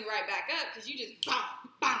bouncing right back up because you just bam,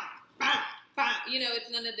 bam, bam, bam. You know,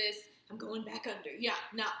 it's none of this, I'm going back under. Yeah,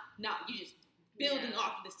 no. You just building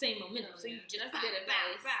off of the same momentum. So you just good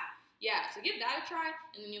advice. Yeah, so give that a try,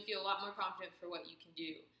 and then you'll feel a lot more confident for what you can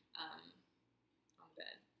do on the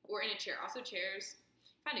bed. Or in a chair. Also chairs,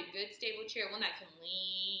 find a good stable chair, one that can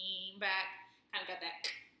lean back, kind of got that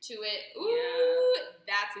to it. Ooh,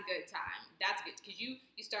 that's a good time. That's good, because you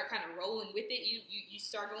start kind of rolling with it. You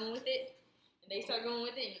start going with it, and they start going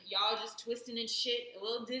with it, and y'all just twisting and shit, a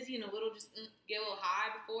little dizzy and a little just get a little high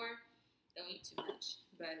before. Don't eat too much,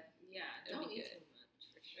 but yeah, don't eat too much,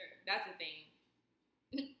 for sure. That's the thing.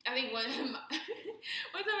 I think one time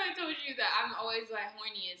I told you that I'm always like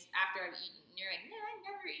horniest after I've eaten. And you're like, no, I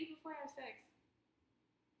never eat before I have sex.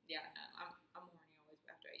 Yeah, no, I'm horny always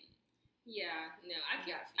after I eat. Yeah, no, I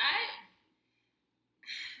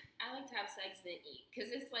like to have sex then eat,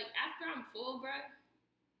 cause it's like after I'm full, bro,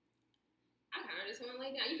 I kind of just want to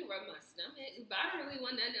lay down. You can rub my stomach, but I don't really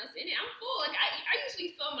want nothing else in it. I'm full. Like I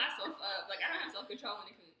usually fill myself up. Like I don't have self control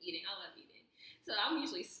when it comes to eating. I love eating, so I'm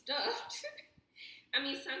usually stuffed. I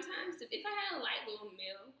mean, sometimes if I had a light little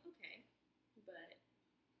meal, okay, but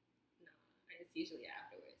no, it's usually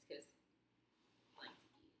afterwards because I like to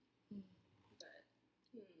eat. But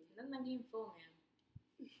nothing like being full, man.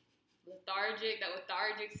 That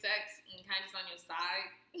lethargic sex, and kind of just on your side.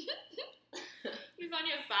 He's on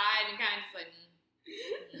your side and kind of just like,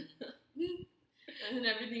 and then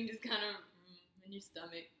everything just kind of in your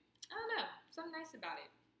stomach. I don't know, something nice about it.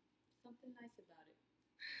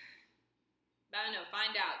 But I don't know,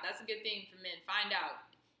 find out. That's a good thing for men. Find out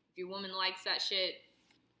if your woman likes that shit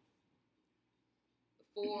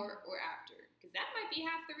before or after. Because that might be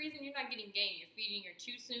half the reason you're not getting game. You're feeding her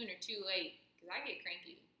too soon or too late. Because I get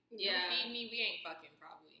cranky. Yeah. Don't feed me, we ain't fucking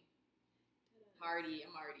probably. I'm already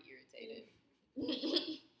irritated.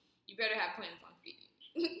 You better have plans on feeding.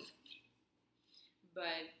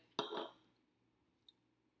 But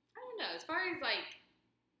I don't know. As far as like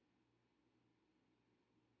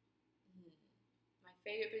my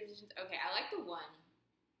favorite positions, okay, I like the one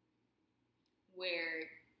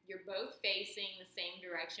where you're both facing the same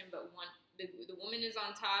direction, but the woman is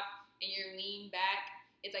on top and you're leaned back.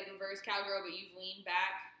 It's like reverse cowgirl, but you've leaned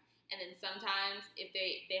back. And then sometimes if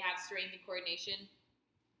they have strength and coordination,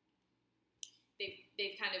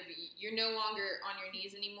 they've kind of, you're no longer on your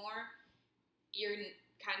knees anymore. You're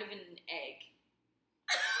kind of in an egg.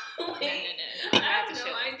 No. I have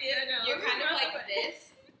no idea. No. You're kind of like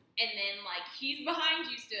this, and then like he's behind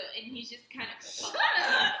you still, and he's just kind of.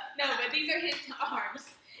 No, but these are his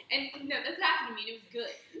arms, and no, that's happened to me. It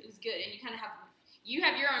was good, and you kind of have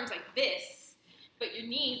your arms like this, but your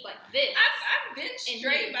knees like this. I've been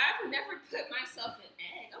straight, but I've never put myself in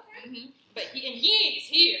egg. Okay. Mm-hmm. But he is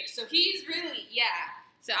here, so he's really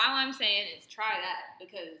So all I'm saying is try that,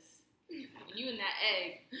 because when you in that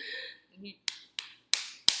egg,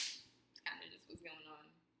 kind of just what's going on.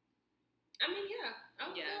 I mean, yeah, I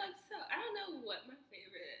would feel like so. I don't know what my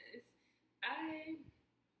favorite is. I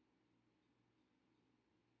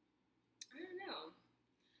don't know.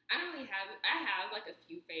 I don't really have. I have like a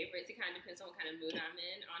few favorites. It kind of depends on what kind of mood I'm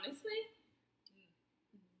in, honestly.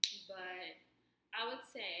 But I would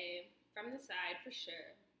say from the side for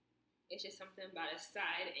sure. It's just something about a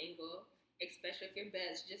side angle, especially if your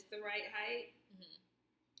bed's just the right height. Mm-hmm.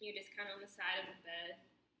 You're just kind of on the side of the bed,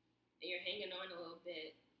 and you're they're hanging on a little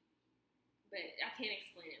bit. But I can't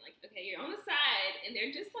explain it. Like, okay, you're on the side, and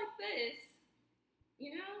they're just like this,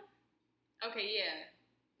 you know? Okay, yeah.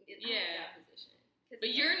 That position.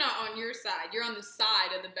 But you're not on your side. You're on the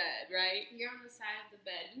side of the bed, right? You're on the side of the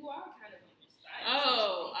bed. You are kind of on your side.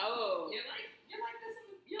 Oh. You're like this.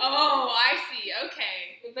 I see.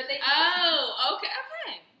 Okay. But they. Oh, okay.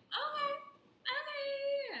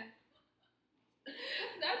 Yeah.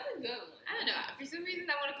 That's a good one. I don't know. For some reason,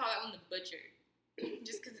 I want to call that one the butcher.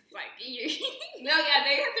 Just because it's like, No, yeah,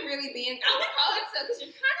 they have to really be in. I would call it so because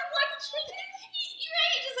you're kind of like a chicken. You're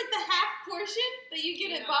right. Just like the half portion that you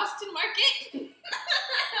get at Boston Market.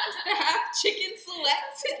 Just the half chicken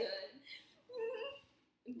select. Good.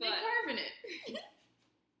 They're carving it. It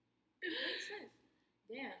makes sense.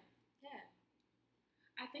 Damn. Yeah.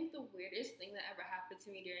 I think the weirdest thing that ever happened to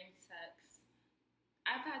me during sex,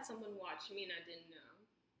 I've had someone watch me and I didn't know.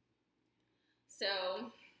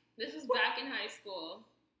 So, this was back in high school,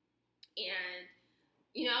 and,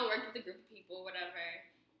 I worked with a group of people, whatever,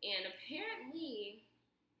 and apparently,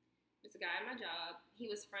 there's a guy at my job, he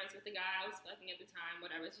was friends with the guy I was fucking at the time,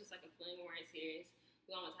 whatever, it's just like a fling, we weren't serious,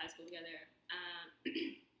 we all went to high school together.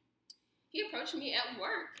 He approached me at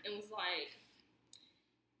work and was like,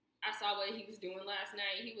 I saw what he was doing last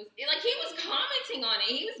night. He was commenting on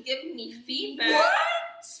it. He was giving me feedback.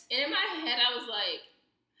 What? And in my head, I was like,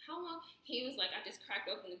 how long? He was like, I just cracked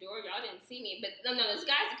open the door. Y'all didn't see me. But no, this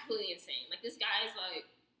guy's completely insane. Like, this guy is like,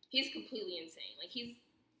 he's completely insane. Like,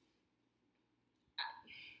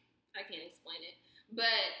 I can't explain it.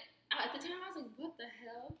 But at the time, I was like, what the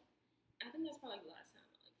hell? I think that's probably the last time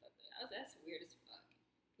I fucked that. That's weird as fuck.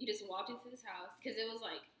 You just walked into this house, because it was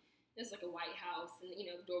like a white house, and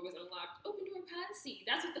the door was unlocked. Open door policy.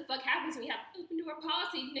 That's what the fuck happens when you have open door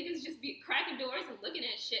policy. Niggas just be cracking doors and looking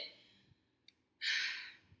at shit.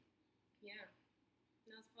 Yeah,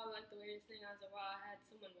 that's probably like the weirdest thing. I was like, wow, I had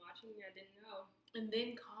someone watching me I didn't know. And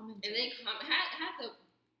then commented. And then had the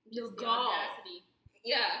gall. audacity.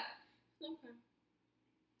 Yeah. Okay.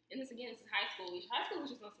 And this is high school. High school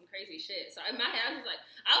was just on some crazy shit. So in my head, I was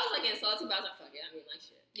like insulted, but I was like, fuck it. I mean, like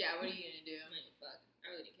shit. Yeah, what are you gonna do? I mean, fuck.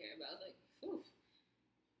 I really didn't care. But I was like, oof.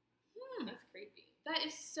 That's creepy. That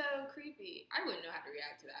is so creepy. I wouldn't know how to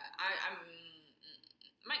react to that. I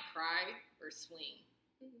might cry or swing.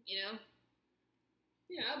 You know?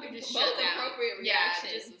 Yeah, I'll be just both shut down. appropriate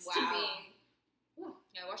reactions just, wow. to being.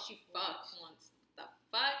 Yeah, I watched you fuck once. The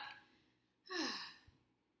fuck?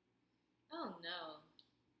 Oh no.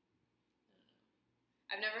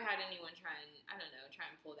 I've never had anyone try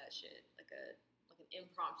and pull that shit like an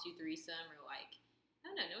impromptu threesome or like,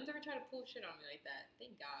 I don't know. No one's ever tried to pull shit on me like that.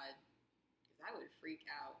 Thank God, because I would freak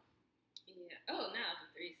out. Yeah. Oh, not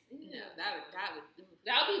the threesome. No, that would be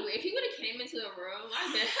weird. If he would have came into the room, I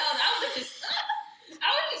would have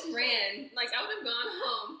just ran. Like, I would have gone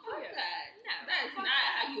home. Fuck that. No, that is not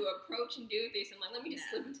how you approach and do threesome. Like, let me just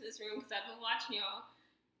slip into this room because I've been watching y'all.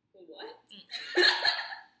 What?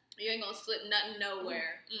 You ain't gonna slip nothing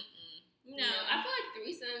nowhere. No, I feel like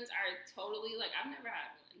threesomes are totally, like, I've never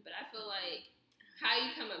had one, but I feel like how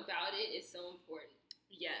you come about it is so important.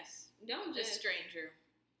 Yes. Don't A just... stranger.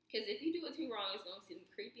 Because if you do it too wrong, it's going to seem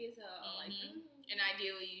creepy as hell. And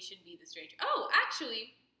ideally, you should be the stranger. Oh,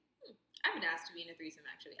 actually, I've been asked to be in a threesome,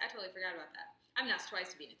 actually. I totally forgot about that. I've been asked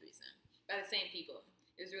twice to be in a threesome by the same people.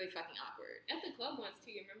 It was really fucking awkward. At the club once,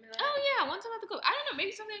 too. You remember that? Oh, yeah. One time at the club. I don't know.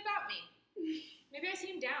 Maybe something about me. Maybe I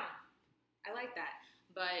seem down. I like that.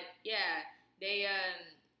 But, yeah, they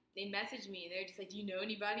messaged me, and they're just like, do you know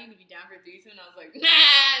anybody who'd be down for a threesome? And I was like,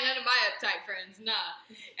 nah, none of my uptight friends, nah.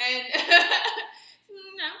 And,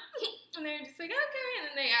 no. And they were just like, okay.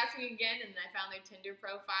 And then they asked me again, and I found their Tinder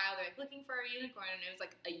profile. They're like, looking for a unicorn. And it was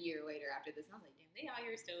like a year later after this. And I was like, damn, they out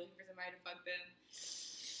here still looking for somebody to fuck them.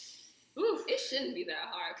 Oof. It shouldn't be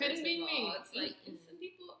that hard. Couldn't be me. It's like, some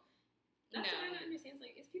people, that's what I don't understand. It's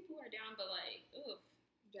like, it's people who are down, but like, oof.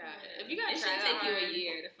 Yeah. If you gotta it try should that take you hard, a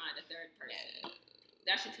year to find a third person. Yeah.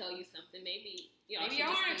 That should tell you something. Maybe y'all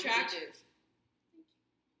aren't attractive.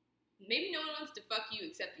 Maybe no one wants to fuck you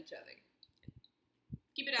except each other.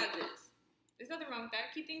 Keep it as is. There's nothing wrong with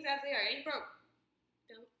that. Keep things as they are. It ain't broke.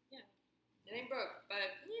 Yeah. It ain't broke. But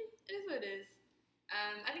it is what it is.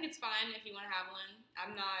 I think it's fine if you want to have one. I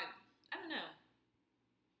don't know.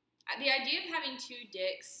 The idea of having two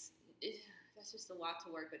dicks, that's just a lot to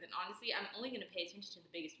work with. And honestly, I'm only going to pay attention to the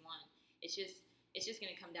biggest one. It's just going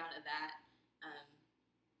to come down to that.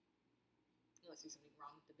 Unless there's something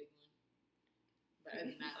wrong with the big one. But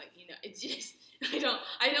other than that, like, it's just, I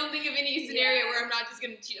don't think of any scenario where I'm not just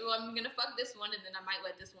going to, I'm going to fuck this one and then I might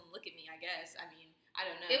let this one look at me, I guess. I mean, I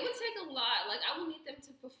don't know. It would take a lot. Like, I would need them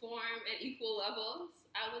to perform at equal levels,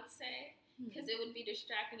 I would say. Because it would be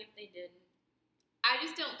distracting if they didn't. I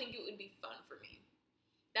just don't think it would be fun for me.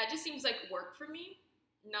 That just seems like work for me.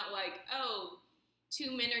 Not like, oh,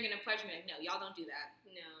 2 men are going to pledge me. Like, no, y'all don't do that.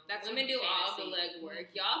 No. That's Women do all the fantasy.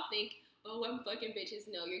 legwork. Y'all think, oh, I'm fucking bitches.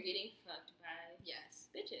 No, you're getting fucked by Yes.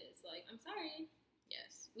 bitches. Like, I'm sorry.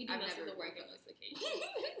 Yes. We do I've most of never the work on fucked. this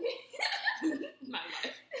occasion. My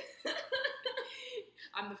life.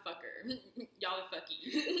 I'm the fucker. Y'all are fucky.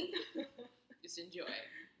 Just enjoy.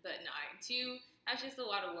 But no, 2, that's just a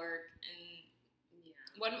lot of work. And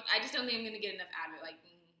Yeah. I just don't think I'm going to get enough out of it. Like,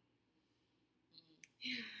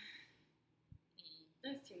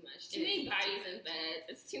 That's too much. Too many bodies in bed.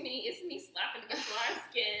 It's too many. It's me slapping against my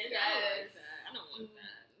skin. I don't like that. I don't want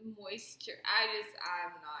that. Moisture. I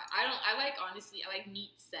like, honestly, I like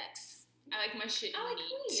neat sex. I like my shit I like neat.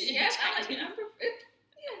 clean. Yes, I like it.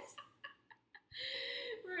 Yes.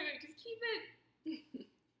 Right, just keep it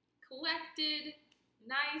collected,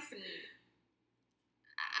 nice, and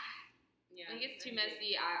Yeah. when it gets too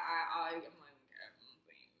messy, I'm like, okay, this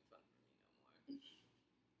ain't fun for me no more.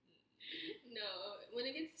 No, when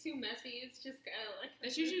it gets too messy, it's just kind of like.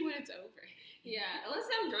 That's usually when it's over. Yeah, unless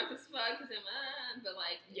I'm drunk as fuck, because but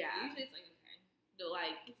like, Yeah. usually it's like, okay. But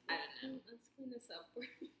like, I don't know. Let's clean this up.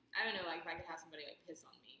 I don't know, like if I could have somebody like piss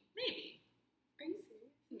on me, maybe Are you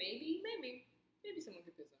serious? Maybe. someone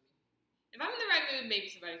could piss on me. If I'm in the right mood,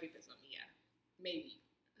 maybe somebody could piss on me. Yeah, maybe.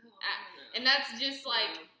 Oh, I don't know. And that's just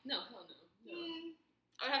like. No, hell no.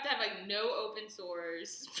 I would have to have like no open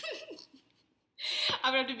sores.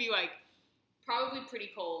 I would have to be like probably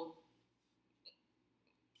pretty cold.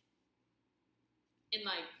 And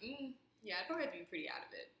like, yeah, I'd probably have to be pretty out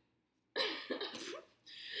of it.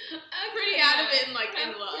 Pretty out of it and like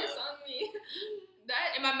in love. Piss on me.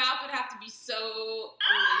 And my mouth would have to be so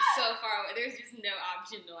far away. There's just no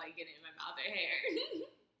option to like get it in my mouth or hair.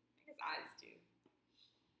 I guess eyes do.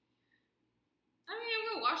 I mean, I'm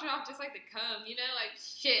gonna wash it off just like the cum, you know, like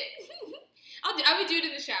shit. I would do it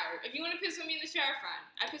in the shower. If you want to piss on me in the shower, fine.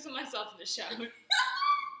 I piss on myself in the shower.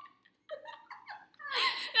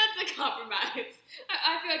 That's a compromise.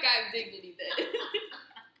 I feel like I have dignity then.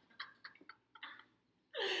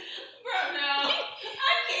 Bro, no.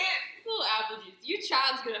 I can't. It's a little apple juice. Your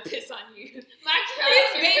child's gonna piss on you. My child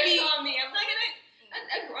Please, can baby. piss on me. I'm like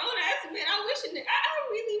a grown ass man. I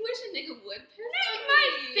really wish a nigga would piss on My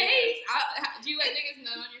me. face. Do you let niggas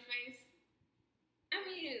nut on your face? I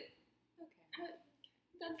mean, Okay.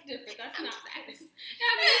 that's different. That's I'm not sorry. piss. Yeah,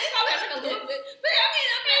 I mean, it's probably like a little bit. But I mean,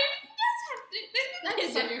 okay. That's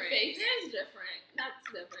Piss on your different. face. That's different. That's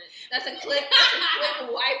different. That's a quick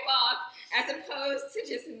wipe off as opposed to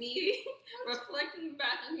just me reflecting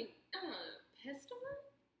back. I mean, pissed on?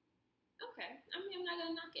 Okay. I mean, I'm not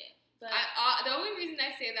gonna knock it. But The only reason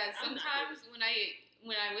I say that is I'm not sometimes when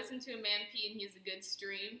I listen to a man pee and he has a good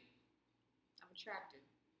stream, I'm attracted.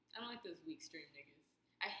 I don't like those weak stream niggas.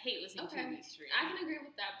 I hate listening to a weak stream. I can agree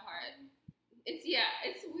with that part. It's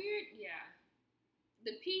weird. Yeah.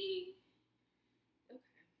 The pee. Okay.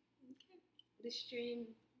 The stream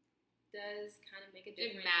does kind of make a It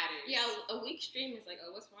difference. matters. Yeah, a weak stream is like,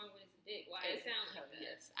 oh, what's wrong with his dick? Why does it sound like that?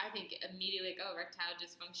 Yes, I think immediately like, oh, erectile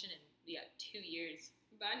dysfunction in 2 years.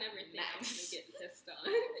 But I never think I'm Max. gonna get pissed on.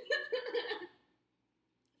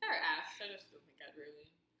 Or asked. I just don't think I'd really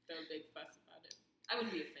throw a big fuss about it. I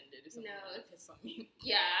wouldn't be offended if someone wanted to piss on me.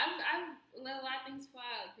 Yeah, I've let a lot of things fly,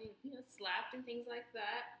 like being, slapped and things like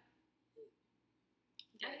that.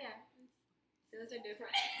 Oh yeah. Those are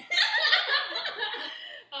different.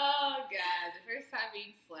 Oh god, the first time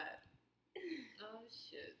being slapped. Oh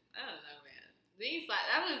shit. I don't know, man. Being slapped.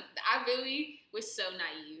 I really was so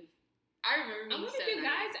naive. I remember I being wonder so if naive.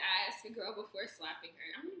 guys ask a girl before slapping her.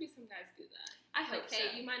 I wonder if some guys do that. I hope Like, hey,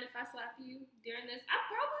 so. you mind if I slap you during this?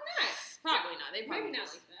 Probably not. Probably not. They Maybe probably not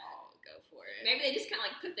just like that. all go for it. Maybe they just kind of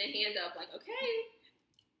like put their hand up, like, okay.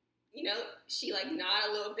 She like nod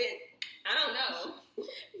a little bit. I don't know.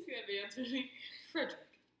 He's gonna be on me. Frederick,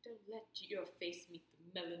 don't let your face meet the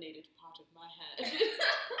melanated part of my head.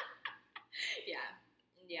 Yeah.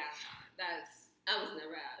 That's. I was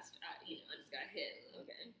never asked. I just got hit.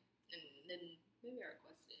 Okay. And then Maybe I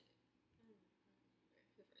requested.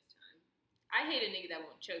 The first time. I hate a nigga that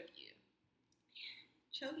won't choke you.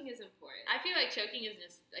 Choking is important. I feel like choking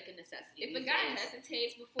is like a necessity. If a guy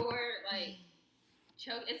hesitates before like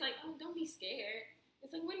choke, it's like, oh, don't be scared.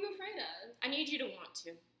 It's like, what are you afraid of? I need you to want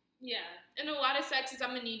to. Yeah. And a lot of sex is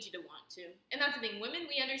I'm gonna need you to want to. And that's the thing. Women,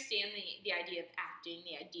 we understand the idea of acting,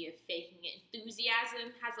 the idea of faking it. Enthusiasm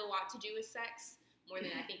has a lot to do with sex, more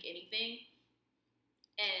than I think anything.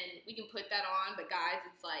 And we can put that on, but guys,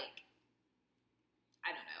 it's like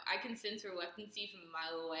I don't know. I can sense reluctancy from a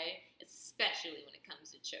mile away, especially when it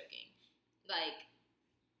comes to choking. Like,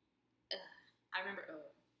 I remember,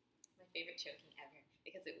 my favorite choking ever,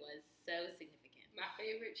 because it was so significant. My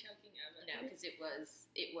favorite choking ever. No, because it was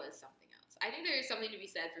something else. I think there is something to be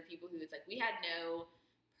said for people who, it's like, we had no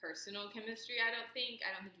personal chemistry, I don't think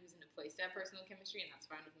he was in a place to have personal chemistry, and that's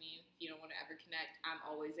fine with me. If you don't want to ever connect, I'm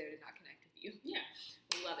always there to not connect with you. Yeah.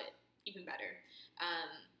 Love it. Even better.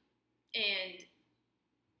 And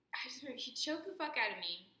I just remember he choked the fuck out of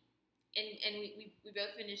me, and we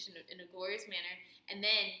both finished in a glorious manner, and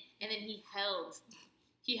then he held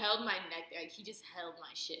my neck, like, he just held my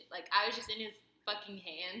shit. Like, I was just in his fucking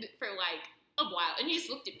hand for, like, a while, and he just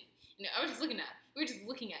looked at me. I was just looking at him. We were just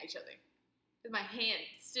looking at each other. With my hand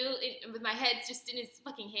with my head just in his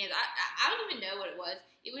fucking hands. I don't even know what it was.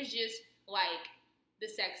 It was just, like, the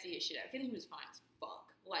sexiest shit. I think he was fine as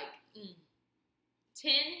fuck. Like, 10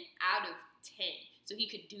 out of 10. So he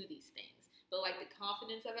could do these things. But, like, the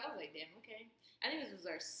confidence of it, I was like, damn, okay. I think this was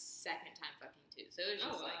our second time fucking, too. So it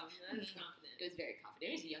was just, wow. That is confident. It was very confident.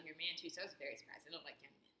 He was a younger man, too, so I was very surprised. I don't like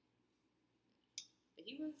young men. But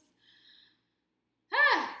he was...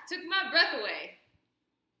 took my breath away.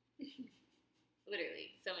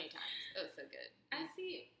 Literally, so many times. It was so good. I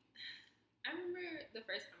remember the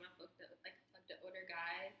first time I fucked an older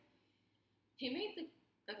guy.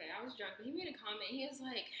 I was drunk, but he made a comment. He was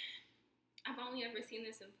like, I've only ever seen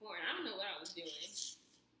this in porn. I don't know what I was doing.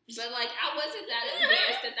 But, like, I wasn't that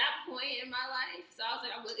advanced at that point in my life. So I was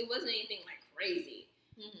like, it wasn't anything, like, crazy.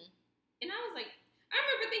 Mm-hmm. And I was like, I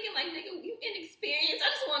remember thinking, like, nigga, you inexperienced. I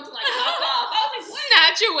just wanted to, like, hop off. I was like, what?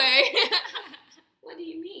 Snatch away. What do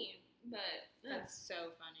you mean? But that's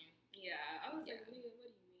so funny. Yeah, I was like, nigga, what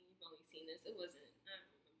do you mean you've only seen this? It wasn't, I don't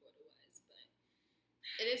remember what it was, but.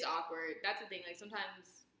 It is awkward. That's the thing. Like,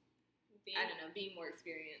 sometimes, I don't know, being more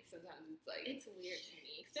experienced, sometimes it's like. It's weird to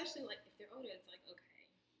me. Especially, like, if they're older, it's like, okay.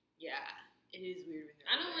 Yeah, it is weird when they're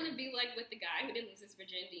I don't want to be like with the guy who didn't lose his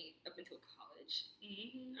virginity up until college.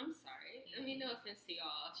 Mm-hmm. I'm sorry. I mean, no offense to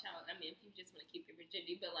y'all. If you just want to keep your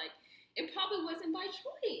virginity, but, like, it probably wasn't by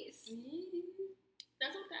choice. Mm-hmm.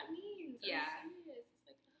 That's what that means. Yeah. It's like,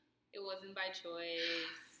 it wasn't by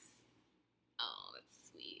choice. Oh, that's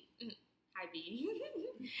sweet. Hi, B.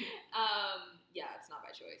 Yeah, it's not by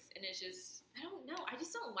choice. And it's just, I don't know. I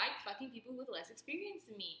just don't like fucking people with less experience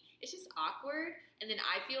than me. It's just awkward. And then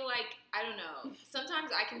I feel like, I don't know. Sometimes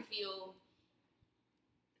I can feel,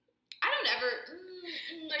 I don't ever,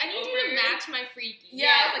 like, I need you to match my freaky.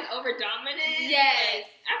 Yeah, it's like over dominant. Yes.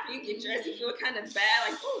 Like, after you get dressed, you feel kind of bad.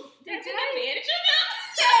 Like, oh, did I take advantage of that?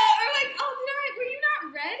 Yeah, or like, oh, were you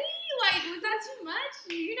not ready? Like, was that too much?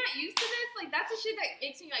 You're not used to this? Like, that's the shit that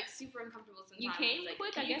makes me, like, super uncomfortable sometimes. You came like,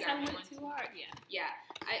 quick. I guess I went too hard. Yeah. Yeah.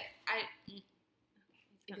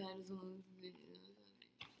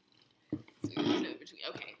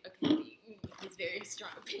 Okay. His very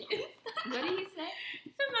strong opinions. What did he say?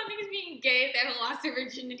 Somehow niggas being gay if they haven't lost their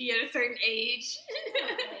virginity at a certain age.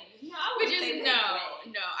 No, I Which is,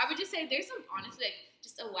 no. I would just say there's some, honestly, like,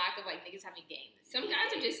 just a lack of, like, niggas having game. Some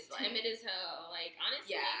guys are just timid as hell. Like,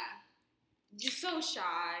 honestly. Yeah. Just so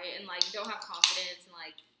shy and, like, don't have confidence and,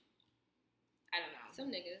 like, I don't know.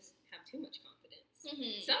 Some niggas have too much confidence.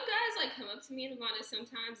 Mm-hmm. Some guys, like, come up to me and Ivana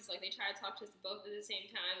sometimes. It's like they try to talk to us both at the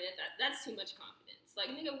same time, and that's too much confidence.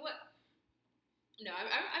 Like, nigga, what? No,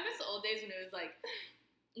 I miss the old days when it was, like,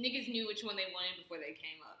 niggas knew which one they wanted before they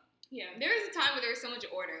came up. Yeah. There was a time where there was so much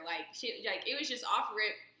order. Like, shit, like, it was just off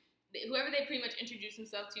rip. Whoever they pretty much introduced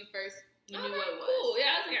themselves to first, we knew what it was. Cool.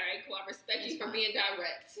 Yeah, I was like, all right, cool. I respect you for being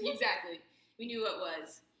direct. Exactly. We knew what it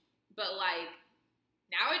was. But, like,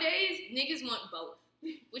 nowadays, niggas want both,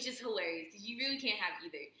 which is hilarious because you really can't have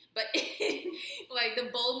either. But, like,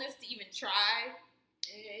 the boldness to even try.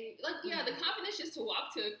 Like, yeah, the confidence just to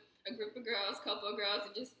walk to a group of girls, couple of girls,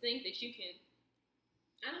 and just think that you can,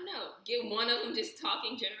 I don't know, get one of them just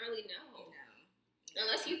talking generally. No.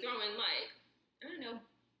 Unless you throw in, like, I don't know,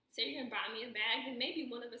 say you're going to buy me a bag, then maybe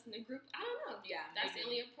one of us in the group, I don't know. Yeah. That's the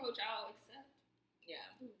only approach I'll accept. Yeah.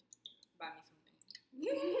 Buy me something.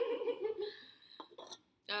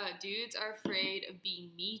 Dudes are afraid of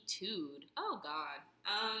being Me Too'd. Oh, God.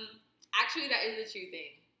 Actually, that is a true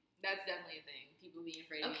thing. That's definitely a thing. People being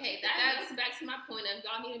afraid of Okay, me. that goes back to my point of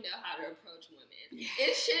y'all need to know how to approach women.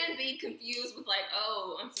 It shouldn't be confused with like,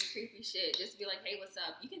 oh, on some creepy shit. Just be like, hey, what's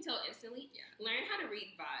up? You can tell instantly. Yeah. Learn how to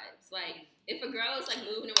read vibes. Like, if a girl is like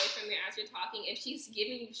moving away from you as you're talking, if she's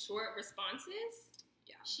giving you short responses,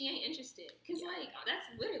 she ain't interested. Cause like, that's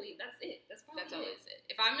it. That's probably always it.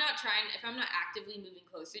 If I'm not actively moving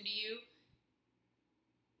closer to you,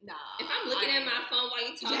 nah. If I'm looking at my phone while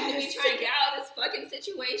you talking to me, trying to get out of this fucking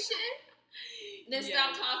situation, Then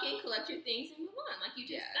stop talking, collect your things, and move on. Like, you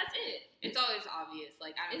just, that's it. It's always obvious.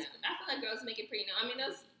 Like, I don't know. I feel like girls make it pretty known. I mean,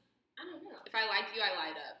 those, I don't know. If I like you, I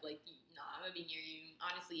light up. Like, no, I'm gonna be near you.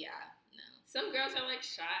 Honestly, yeah, no. Some girls are, like,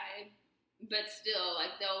 shy, but still,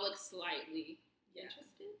 like, they'll look slightly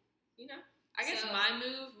interested, you know? I guess my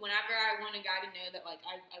move, whenever I want a guy to know that, like,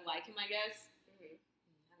 I like him, I guess.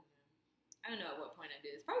 I don't know at what point I do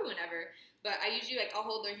this. Probably whenever. But I usually, like, I'll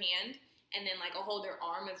hold their hand, and then, like, I'll hold their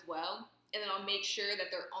arm as well. And then I'll make sure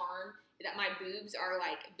that their arm, that my boobs are,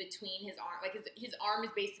 like, between his arm. Like, his arm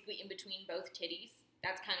is basically in between both titties.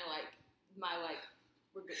 That's kind of, like, my, like,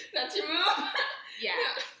 we're good. That's your move? Yeah.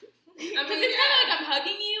 I mean, it's kind of like I'm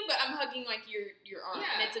hugging you, but I'm hugging, like, your arm.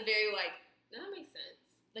 Yeah. And it's a very, like... That makes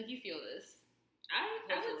sense. Like, you feel this. I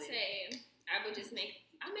would say I would just make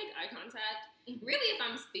eye contact. Really, if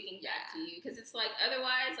I'm speaking back to you, because it's like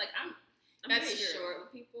otherwise, like I'm pretty short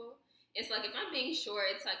with people. It's like if I'm being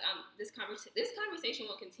short, it's like this conversation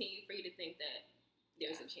will continue for you to think that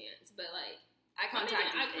there's a chance. But like eye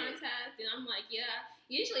contact, then I'm like, yeah.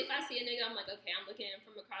 Usually, if I see a nigga, I'm like, okay, I'm looking at him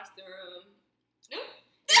from across the room,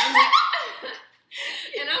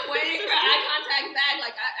 and I'm waiting for eye contact back.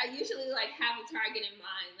 Like I usually like have a target in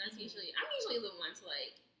mind. I'm usually the one to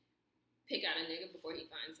like pick out a nigga before he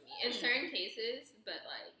finds me in certain cases, but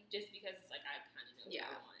like just because it's like I kind of know what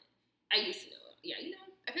I want. I used to know it. Yeah, you know.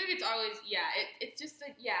 I feel like it's always it's just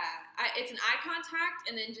like it's an eye contact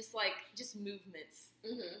and then just movements.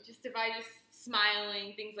 Just if I just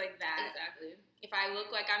smiling, things like that. Exactly. If I look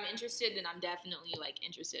like I'm interested, then I'm definitely like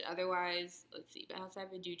interested. Otherwise, let's see. Bounce out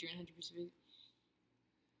of a dude, you're 100%.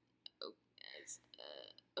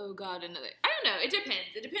 Oh God, another. I don't know. It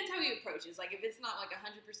depends. It depends how he approaches. Like if it's not like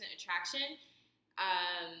 100% attraction,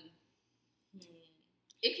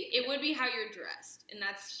 it would be how you're dressed, and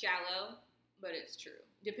that's shallow, but it's true.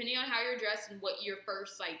 Depending on how you're dressed and what your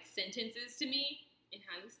first like sentence is to me, and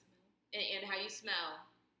how you smell, and how you smell.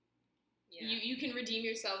 Yeah. You can redeem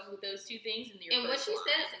yourself with those two things, and your what first you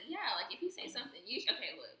line. said. Yeah, like if you say something,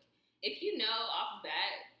 okay, look, if you know off the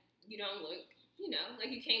bat you don't look, like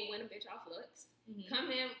you can't win a bitch off looks.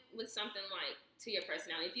 Come in with something like to your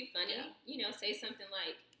personality. If you're funny, say something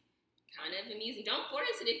like kind of amusing. Don't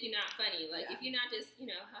force it if you're not funny. Like if you're not just,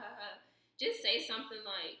 just say something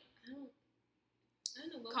like I don't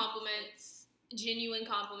know. Compliments, genuine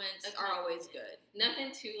compliments are always good.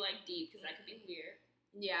 Nothing too like deep because that could be weird.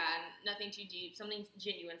 Yeah, nothing too deep. Something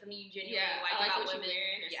genuine. Something you genuinely like about what women. You're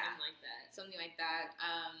wearing or something like that. Something like that.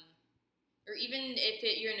 Or even if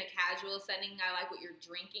you're in a casual setting, I like what you're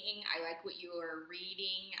drinking. I like what you're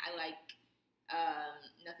reading. I like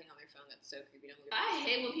nothing on their phone. That's so creepy. I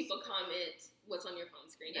hate when people comment what's on your phone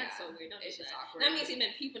screen. That's so weird. Don't it's do just that. awkward. That means you've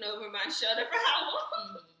been peeping over my shoulder for how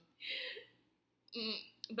long?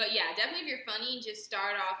 But yeah, definitely if you're funny, just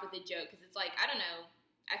start off with a joke. Because it's like, I don't know.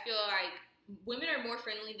 I feel like women are more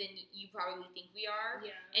friendly than you probably think we are.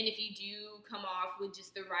 Yeah. And if you do come off with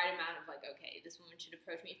just the right amount of like, okay, this woman should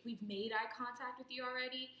approach me. If we've made eye contact with you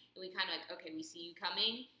already, and we kind of like, okay, we see you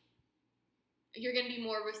coming, you're going to be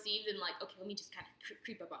more received than like, okay, let me just kind of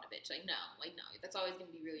creep up on a bitch. Like, no. That's always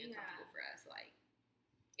going to be really uncomfortable for us. Like,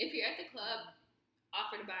 if you're at the club,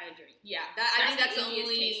 offer to buy a drink. Yeah, I think that's the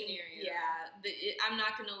only case scenario. Yeah, I'm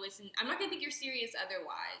not gonna listen. I'm not gonna think you're serious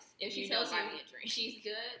otherwise. If she tells you a drink, she's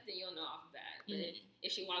good, then you'll know off the bat. But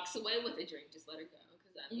if she walks away with a drink, just let her go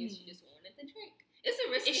because that means she just wanted the drink. It's a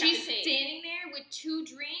risk. If she's standing there with 2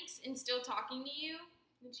 drinks and still talking to you,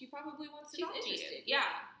 then she probably wants to talk to you. Yeah,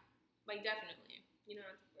 like definitely. You don't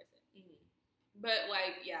have to force it. But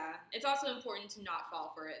like, yeah, it's also important to not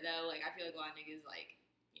fall for it though. Like, I feel like a lot of niggas like.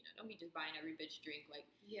 Don't be just buying every bitch drink. Like,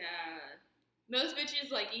 most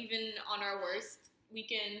bitches, like, even on our worst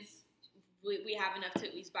weekends, we have enough to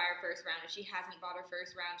at least buy her first round. If she hasn't bought her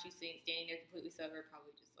first round, she's standing there completely sober,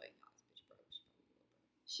 probably just like, nah, this bitch broke.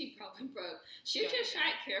 She probably broke. Shoot your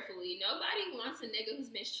shot carefully. Nobody wants a nigga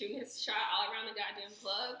who's been shooting his shot all around the goddamn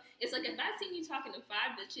club. It's like, if I seen you talking to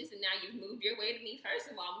 5 bitches and now you've moved your way to me,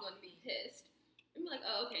 first of all, I'm going to be pissed. I'm like,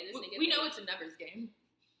 oh, okay, this nigga. We know it's a numbers game.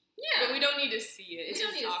 Yeah. But we don't need to see it. It's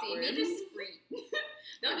just awkward. Be discreet.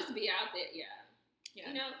 Don't just be out there. Yeah.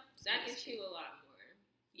 That gets you a lot more.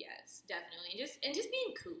 Yes, definitely. And just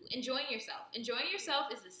being cool. Enjoying yourself. Enjoying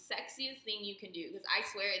yourself is the sexiest thing you can do. Because I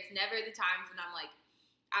swear it's never the times when I'm like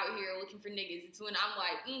out here looking for niggas. It's when I'm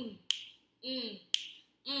like,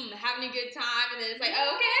 having a good time. And then it's like, oh,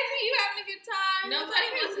 okay, I see you having a good time. Nobody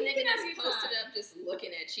wants a nigga that's posted up just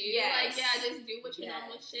looking at you. Yes. Like, yeah, just do what you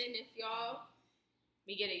normal shit. And if y'all...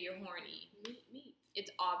 We get it, you're horny. Meet. It's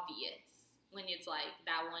obvious. when it's like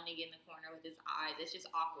that one nigga in the corner with his eyes. It's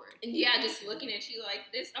just awkward. And yeah, just looking at you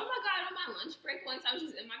like this. Oh my God, on my lunch break once, I was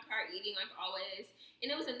just in my car eating like always.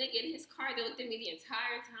 And it was a nigga in his car that looked at me the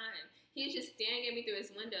entire time. He was just staring at me through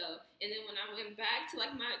his window. And then when I went back to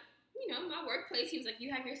like my workplace, he was like,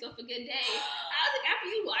 "You have yourself a good day." I was like,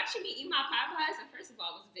 after you watching me eat my Popeyes, and first of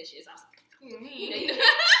all, it was vicious. I was like, you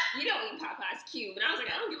don't eat Popeyes, cute. But I was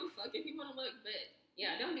like, I don't give a fuck if you want to look, but.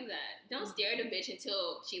 Yeah, don't do that. Don't stare at a bitch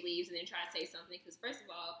until she leaves and then try to say something. Because first of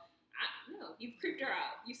all, no, you've creeped her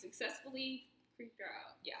out. You successfully creeped her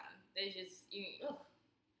out. Yeah, there's just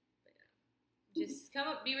just come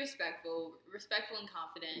up, be respectful and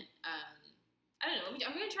confident. I don't know.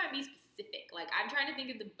 I'm gonna try and be specific. Like I'm trying to think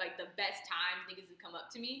of the best times niggas would come up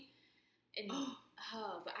to me, and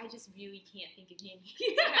but I just really can't think of any.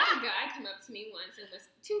 I had a guy come up to me once and was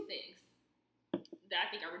two things that I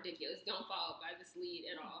think are ridiculous. Don't fall by this lead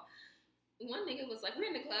at all. One nigga was like, we're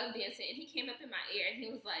in the club dancing, and he came up in my ear and he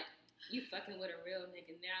was like, "You fucking with a real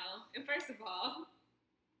nigga now." And first of all,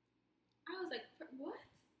 I was like, what?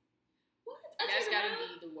 That's gotta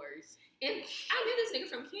be the worst. And I knew this nigga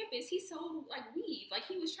from campus. He sold like weed. Like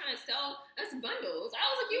he was trying to sell us bundles. I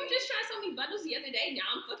was like, you were just trying to sell me bundles the other day. Now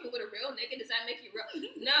I'm fucking with a real nigga. Does that make you real?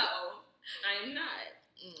 No, I am not.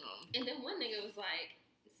 And then one nigga was like,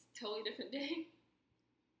 it's a totally different day.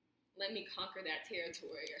 Let me conquer that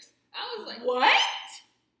territory. I was like, what?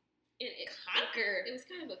 Conquer? It was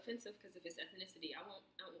kind of offensive because of his ethnicity. I won't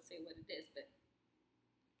say what it is, but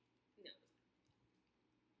no.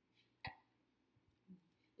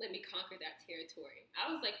 Let me conquer that territory. I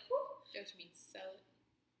was like, whew. Don't you mean sell it?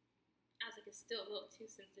 I was like, it's still a little too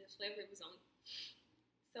sensitive. Flavor was only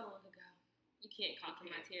so long ago. You can't conquer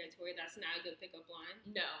my territory. That's not a good pickup line.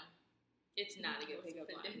 No, it's not a good pickup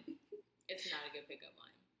line. It's not a good pickup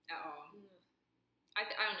line at all. No. I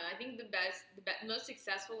don't know. I think the most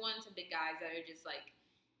successful ones have been guys that are just like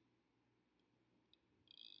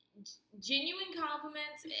genuine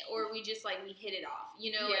compliments, or we hit it off.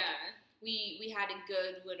 You know, yeah. Like, we had a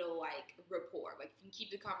good little like rapport. Like you can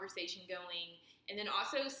keep the conversation going, and then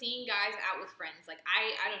also seeing guys out with friends. Like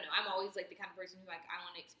I don't know. I'm always like the kind of person who like I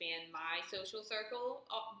want to expand my social circle.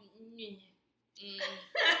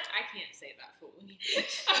 I can't say that fully.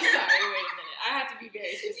 I'm sorry, wait a minute. I have to be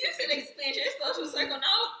very specific. You said expand your social circle.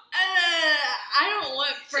 No. I don't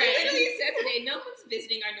want friends. She literally said today, no one's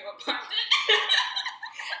visiting our new apartment.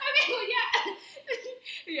 Okay, well, yeah.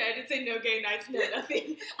 Yeah, I did say no game nights, no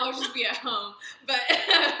nothing. I'll just be at home. But,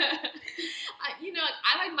 I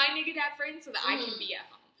like my nigga to have friends so that I can be at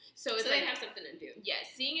home. So it's they have something to do. Yeah,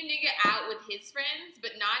 seeing a nigga out with his friends,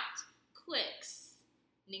 but not cliques.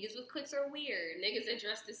 Niggas with cliques are weird. Niggas that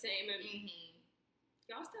dress the same and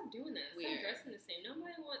y'all stop doing that. Weird. Stop dressing the same.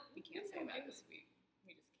 Nobody want. We can't say that this week.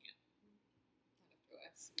 We just can't. Not after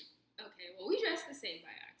last week. Okay, well we dress the same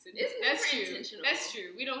by accident. That's true. Intentional. That's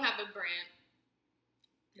true. We don't have a brand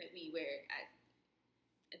that we wear at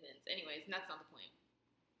events. Anyways, that's not the point.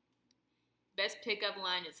 Best pickup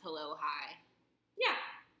line is hello, hi. Yeah.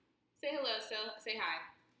 Say hello, say hi.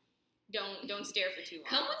 Don't stare for too long.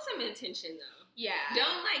 Come with some intention though. Yeah.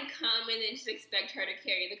 Don't like come and then just expect her to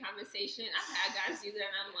carry the conversation. I've had guys do that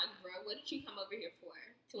and I'm like, bro, what did you come over here for?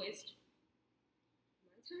 To waste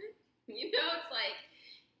my time? You know, it's like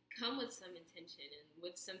come with some intention and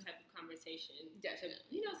with some type of conversation.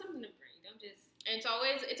 Definitely. Something to bring. Don't just. And it's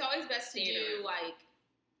always best to do like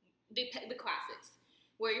the classics.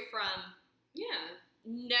 Where you're from. Yeah.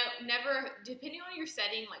 No, never. Depending on your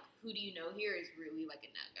setting, like who do you know here is really like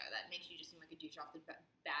a no-go. That makes you just seem like a douche off the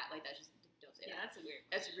bat. Like that's just. Yeah, that's a weird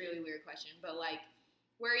question. That's a really weird question. But, like,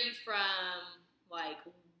 where are you from? Like,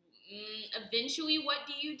 eventually, what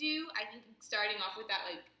do you do? I think starting off with that,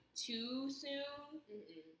 like, too soon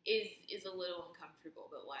is a little uncomfortable.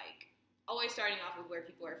 But, like, always starting off with where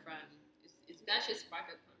people are from is that should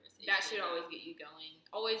spark a conversation. That should always get you going.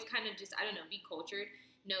 Always kind of just, I don't know, be cultured.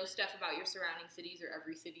 Know stuff about your surrounding cities or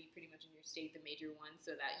every city pretty much in your state, the major ones,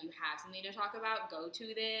 so that you have something to talk about. Go to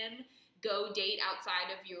them. Go date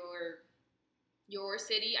outside of your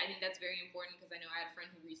city. I think that's very important because I know I had a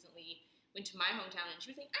friend who recently went to my hometown and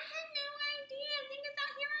she was like, I had no idea. Niggas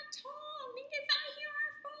out here are tall. Niggas out here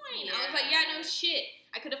are fine. Yeah. I was like, yeah, no shit.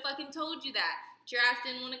 I could have fucking told you that. But your ass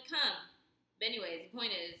didn't want to come. But anyways, the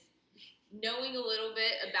point is knowing a little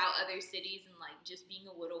bit about other cities and like just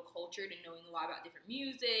being a little cultured and knowing a lot about different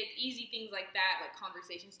music, easy things like that, like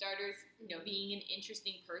conversation starters, being an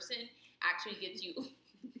interesting person actually gets you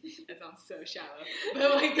that sounds so shallow.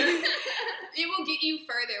 But like it will get you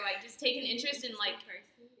further. Like just take an interest in like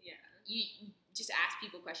you just ask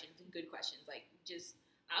people questions and good questions. Like just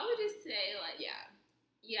I would just say like yeah.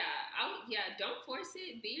 Don't force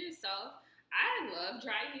it. Be yourself. I love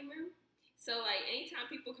dry humor. So, like, anytime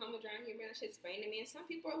people come with dry humor, that shit's funny to me. And some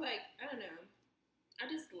people are like, I don't know. I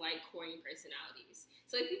just like corny personalities.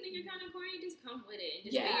 So if you think you're kind of corny, just come with it and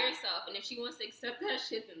just be yourself. And if she wants to accept that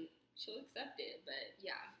shit, then she'll accept it. But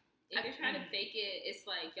Yeah. if you're trying to fake it, it's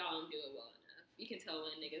like y'all don't do it well enough. You can tell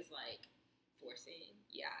when niggas like forcing.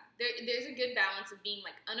 Yeah. There's a good balance of being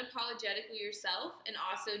like unapologetically yourself and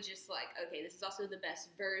also just like, okay, this is also the best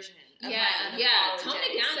version of my unapologetic Tone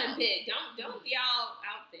it down self. a bit. Don't be all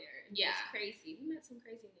out there. Yeah. It's crazy. We met some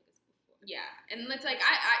crazy niggas before. Yeah. And it's like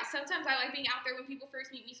I sometimes I like being out there when people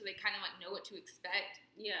first meet me so they kind of like know what to expect.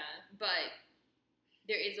 Yeah. But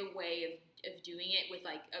there is a way of doing it with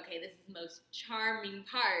like, okay, this is the most charming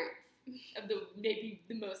parts of maybe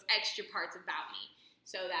the most extra parts about me.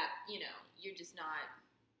 So that, you know, you're just not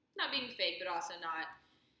being fake, but also not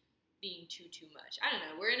being too much. I don't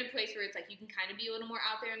know. We're in a place where it's like you can kind of be a little more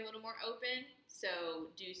out there and a little more open. So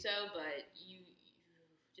do so, but you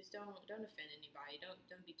just don't offend anybody. Don't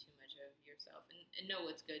be too much of yourself, and know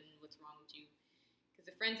what's good and what's wrong with you. Because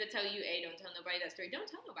the friends that tell you, "Hey, don't tell nobody that story." Don't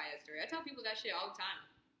tell nobody that story. I tell people that shit all the time.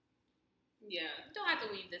 Yeah. You don't have to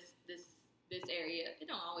leave this area. You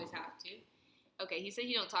don't always have to. Okay, he said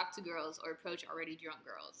you don't talk to girls or approach already drunk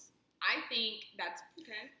girls. I think that's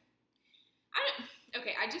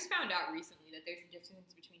Okay. I just found out recently that there's a difference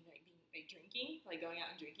between like being like drinking, like going out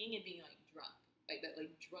and drinking, and being like drunk. Like that, like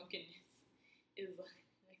drunkenness is like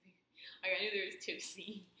I knew there was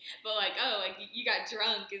tipsy, but like you got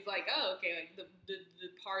drunk is like okay, like the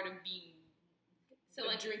part of being so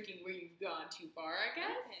like drinking where you've gone too far, I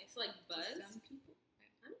guess. Okay, so like buzz. To some people,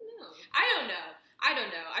 I don't know. I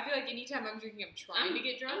don't know. I feel like anytime I'm drinking, I'm trying to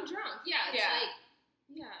get drunk. I'm drunk. Yeah. It's like,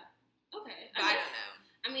 yeah. Okay. I don't know.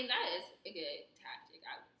 I mean, that is a good tactic,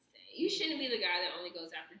 I would say. You shouldn't be the guy that only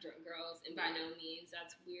goes after drunk girls, and by no means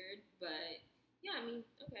that's weird. But yeah, I mean,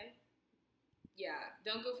 okay. Yeah,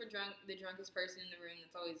 don't go for the drunkest person in the room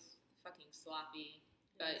that's always fucking sloppy.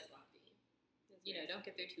 But sloppy. You know, don't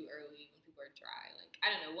get there too early when people are dry. Like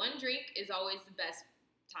I don't know, 1 drink is always the best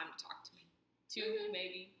time to talk to me. 2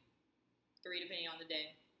 maybe. 3 depending on the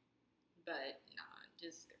day, but nah,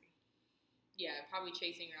 just 3. Yeah, probably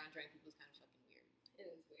chasing around drunk people is kind of fucking weird. It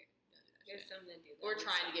is weird. There's something to do. Or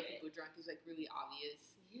trying to get people drunk is like really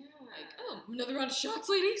obvious. Yeah. Like, oh, another round of shots,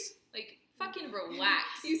 ladies. Like, fucking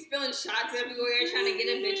relax. You spilling shots everywhere, trying to get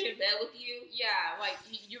a bitch in bed with you. Yeah, like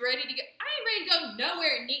you ready to go? I ain't ready to go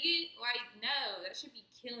nowhere, nigga. Like, no, that should be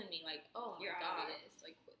killing me. Like, oh my god, obvious.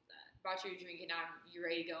 Like, quit that. Bought you a drink and now you're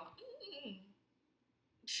ready to go.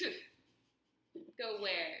 Go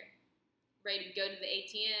where? Ready to go to the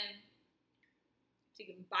ATM so you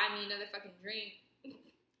can buy me another fucking drink and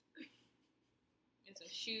some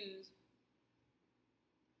shoes.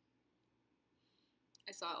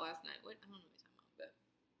 I saw it last night. What? I don't know what you're talking about, but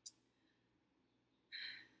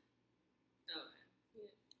okay.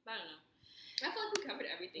 Yeah. I don't know. I feel like we covered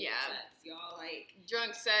everything. Yeah. With sex, y'all. Like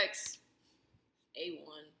drunk sex,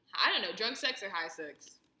 A1. I don't know. Drunk sex or high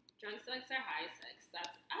sex? Drunk sex or high sex? I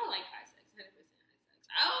like high sex. 100% high sex.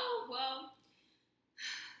 Oh well.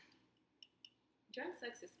 Drunk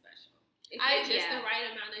sex is special. If you're just the right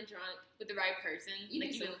amount of drunk with the right person, you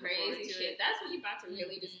do some crazy shit. That's when you're about to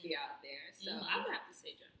really just be out there. So I would have to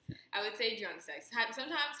say drunk sex. I would say drunk sex.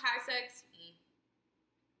 Sometimes high sex.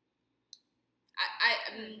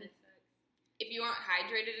 If you aren't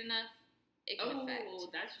hydrated enough, it can affect.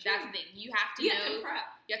 That's true. That's the thing. You have to have to prep.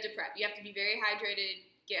 You have to prep. You have to be very hydrated.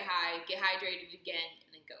 Get high. Get hydrated again,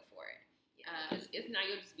 and then go for it. Because if not,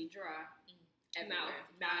 you'll just be dry. Everywhere.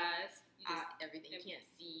 Mouth, eyes, everything. You can't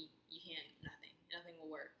see. You can't. Nothing. Nothing will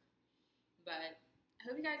work. But I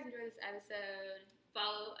hope you guys enjoy this episode.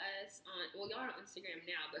 Follow us on, well, y'all are on Instagram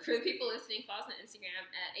now, but for the people listening, follow us on Instagram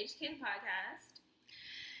at HK Podcast.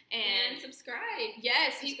 And subscribe.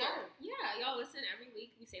 Yes, subscribe. Yeah, y'all listen every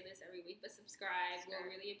week. We say this every week, but subscribe. We'll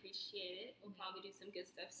really appreciate it. We'll probably do some good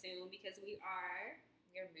stuff soon because we're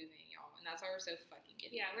moving, y'all. And that's why we're so fucking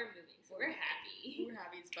good. Yeah, we're moving. So we're happy. We're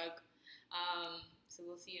happy as fuck. So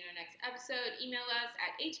we'll see you in our next episode. Email us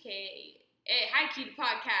at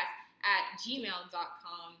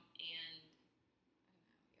highkeypodcast@gmail.com and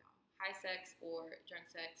high sex or drunk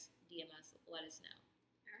sex, DM us, let us know.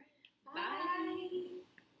 All right. Bye.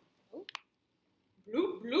 Oh.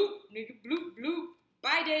 Bloop, bloop, nigga, bloop, bloop.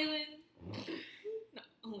 Bye, Dalen.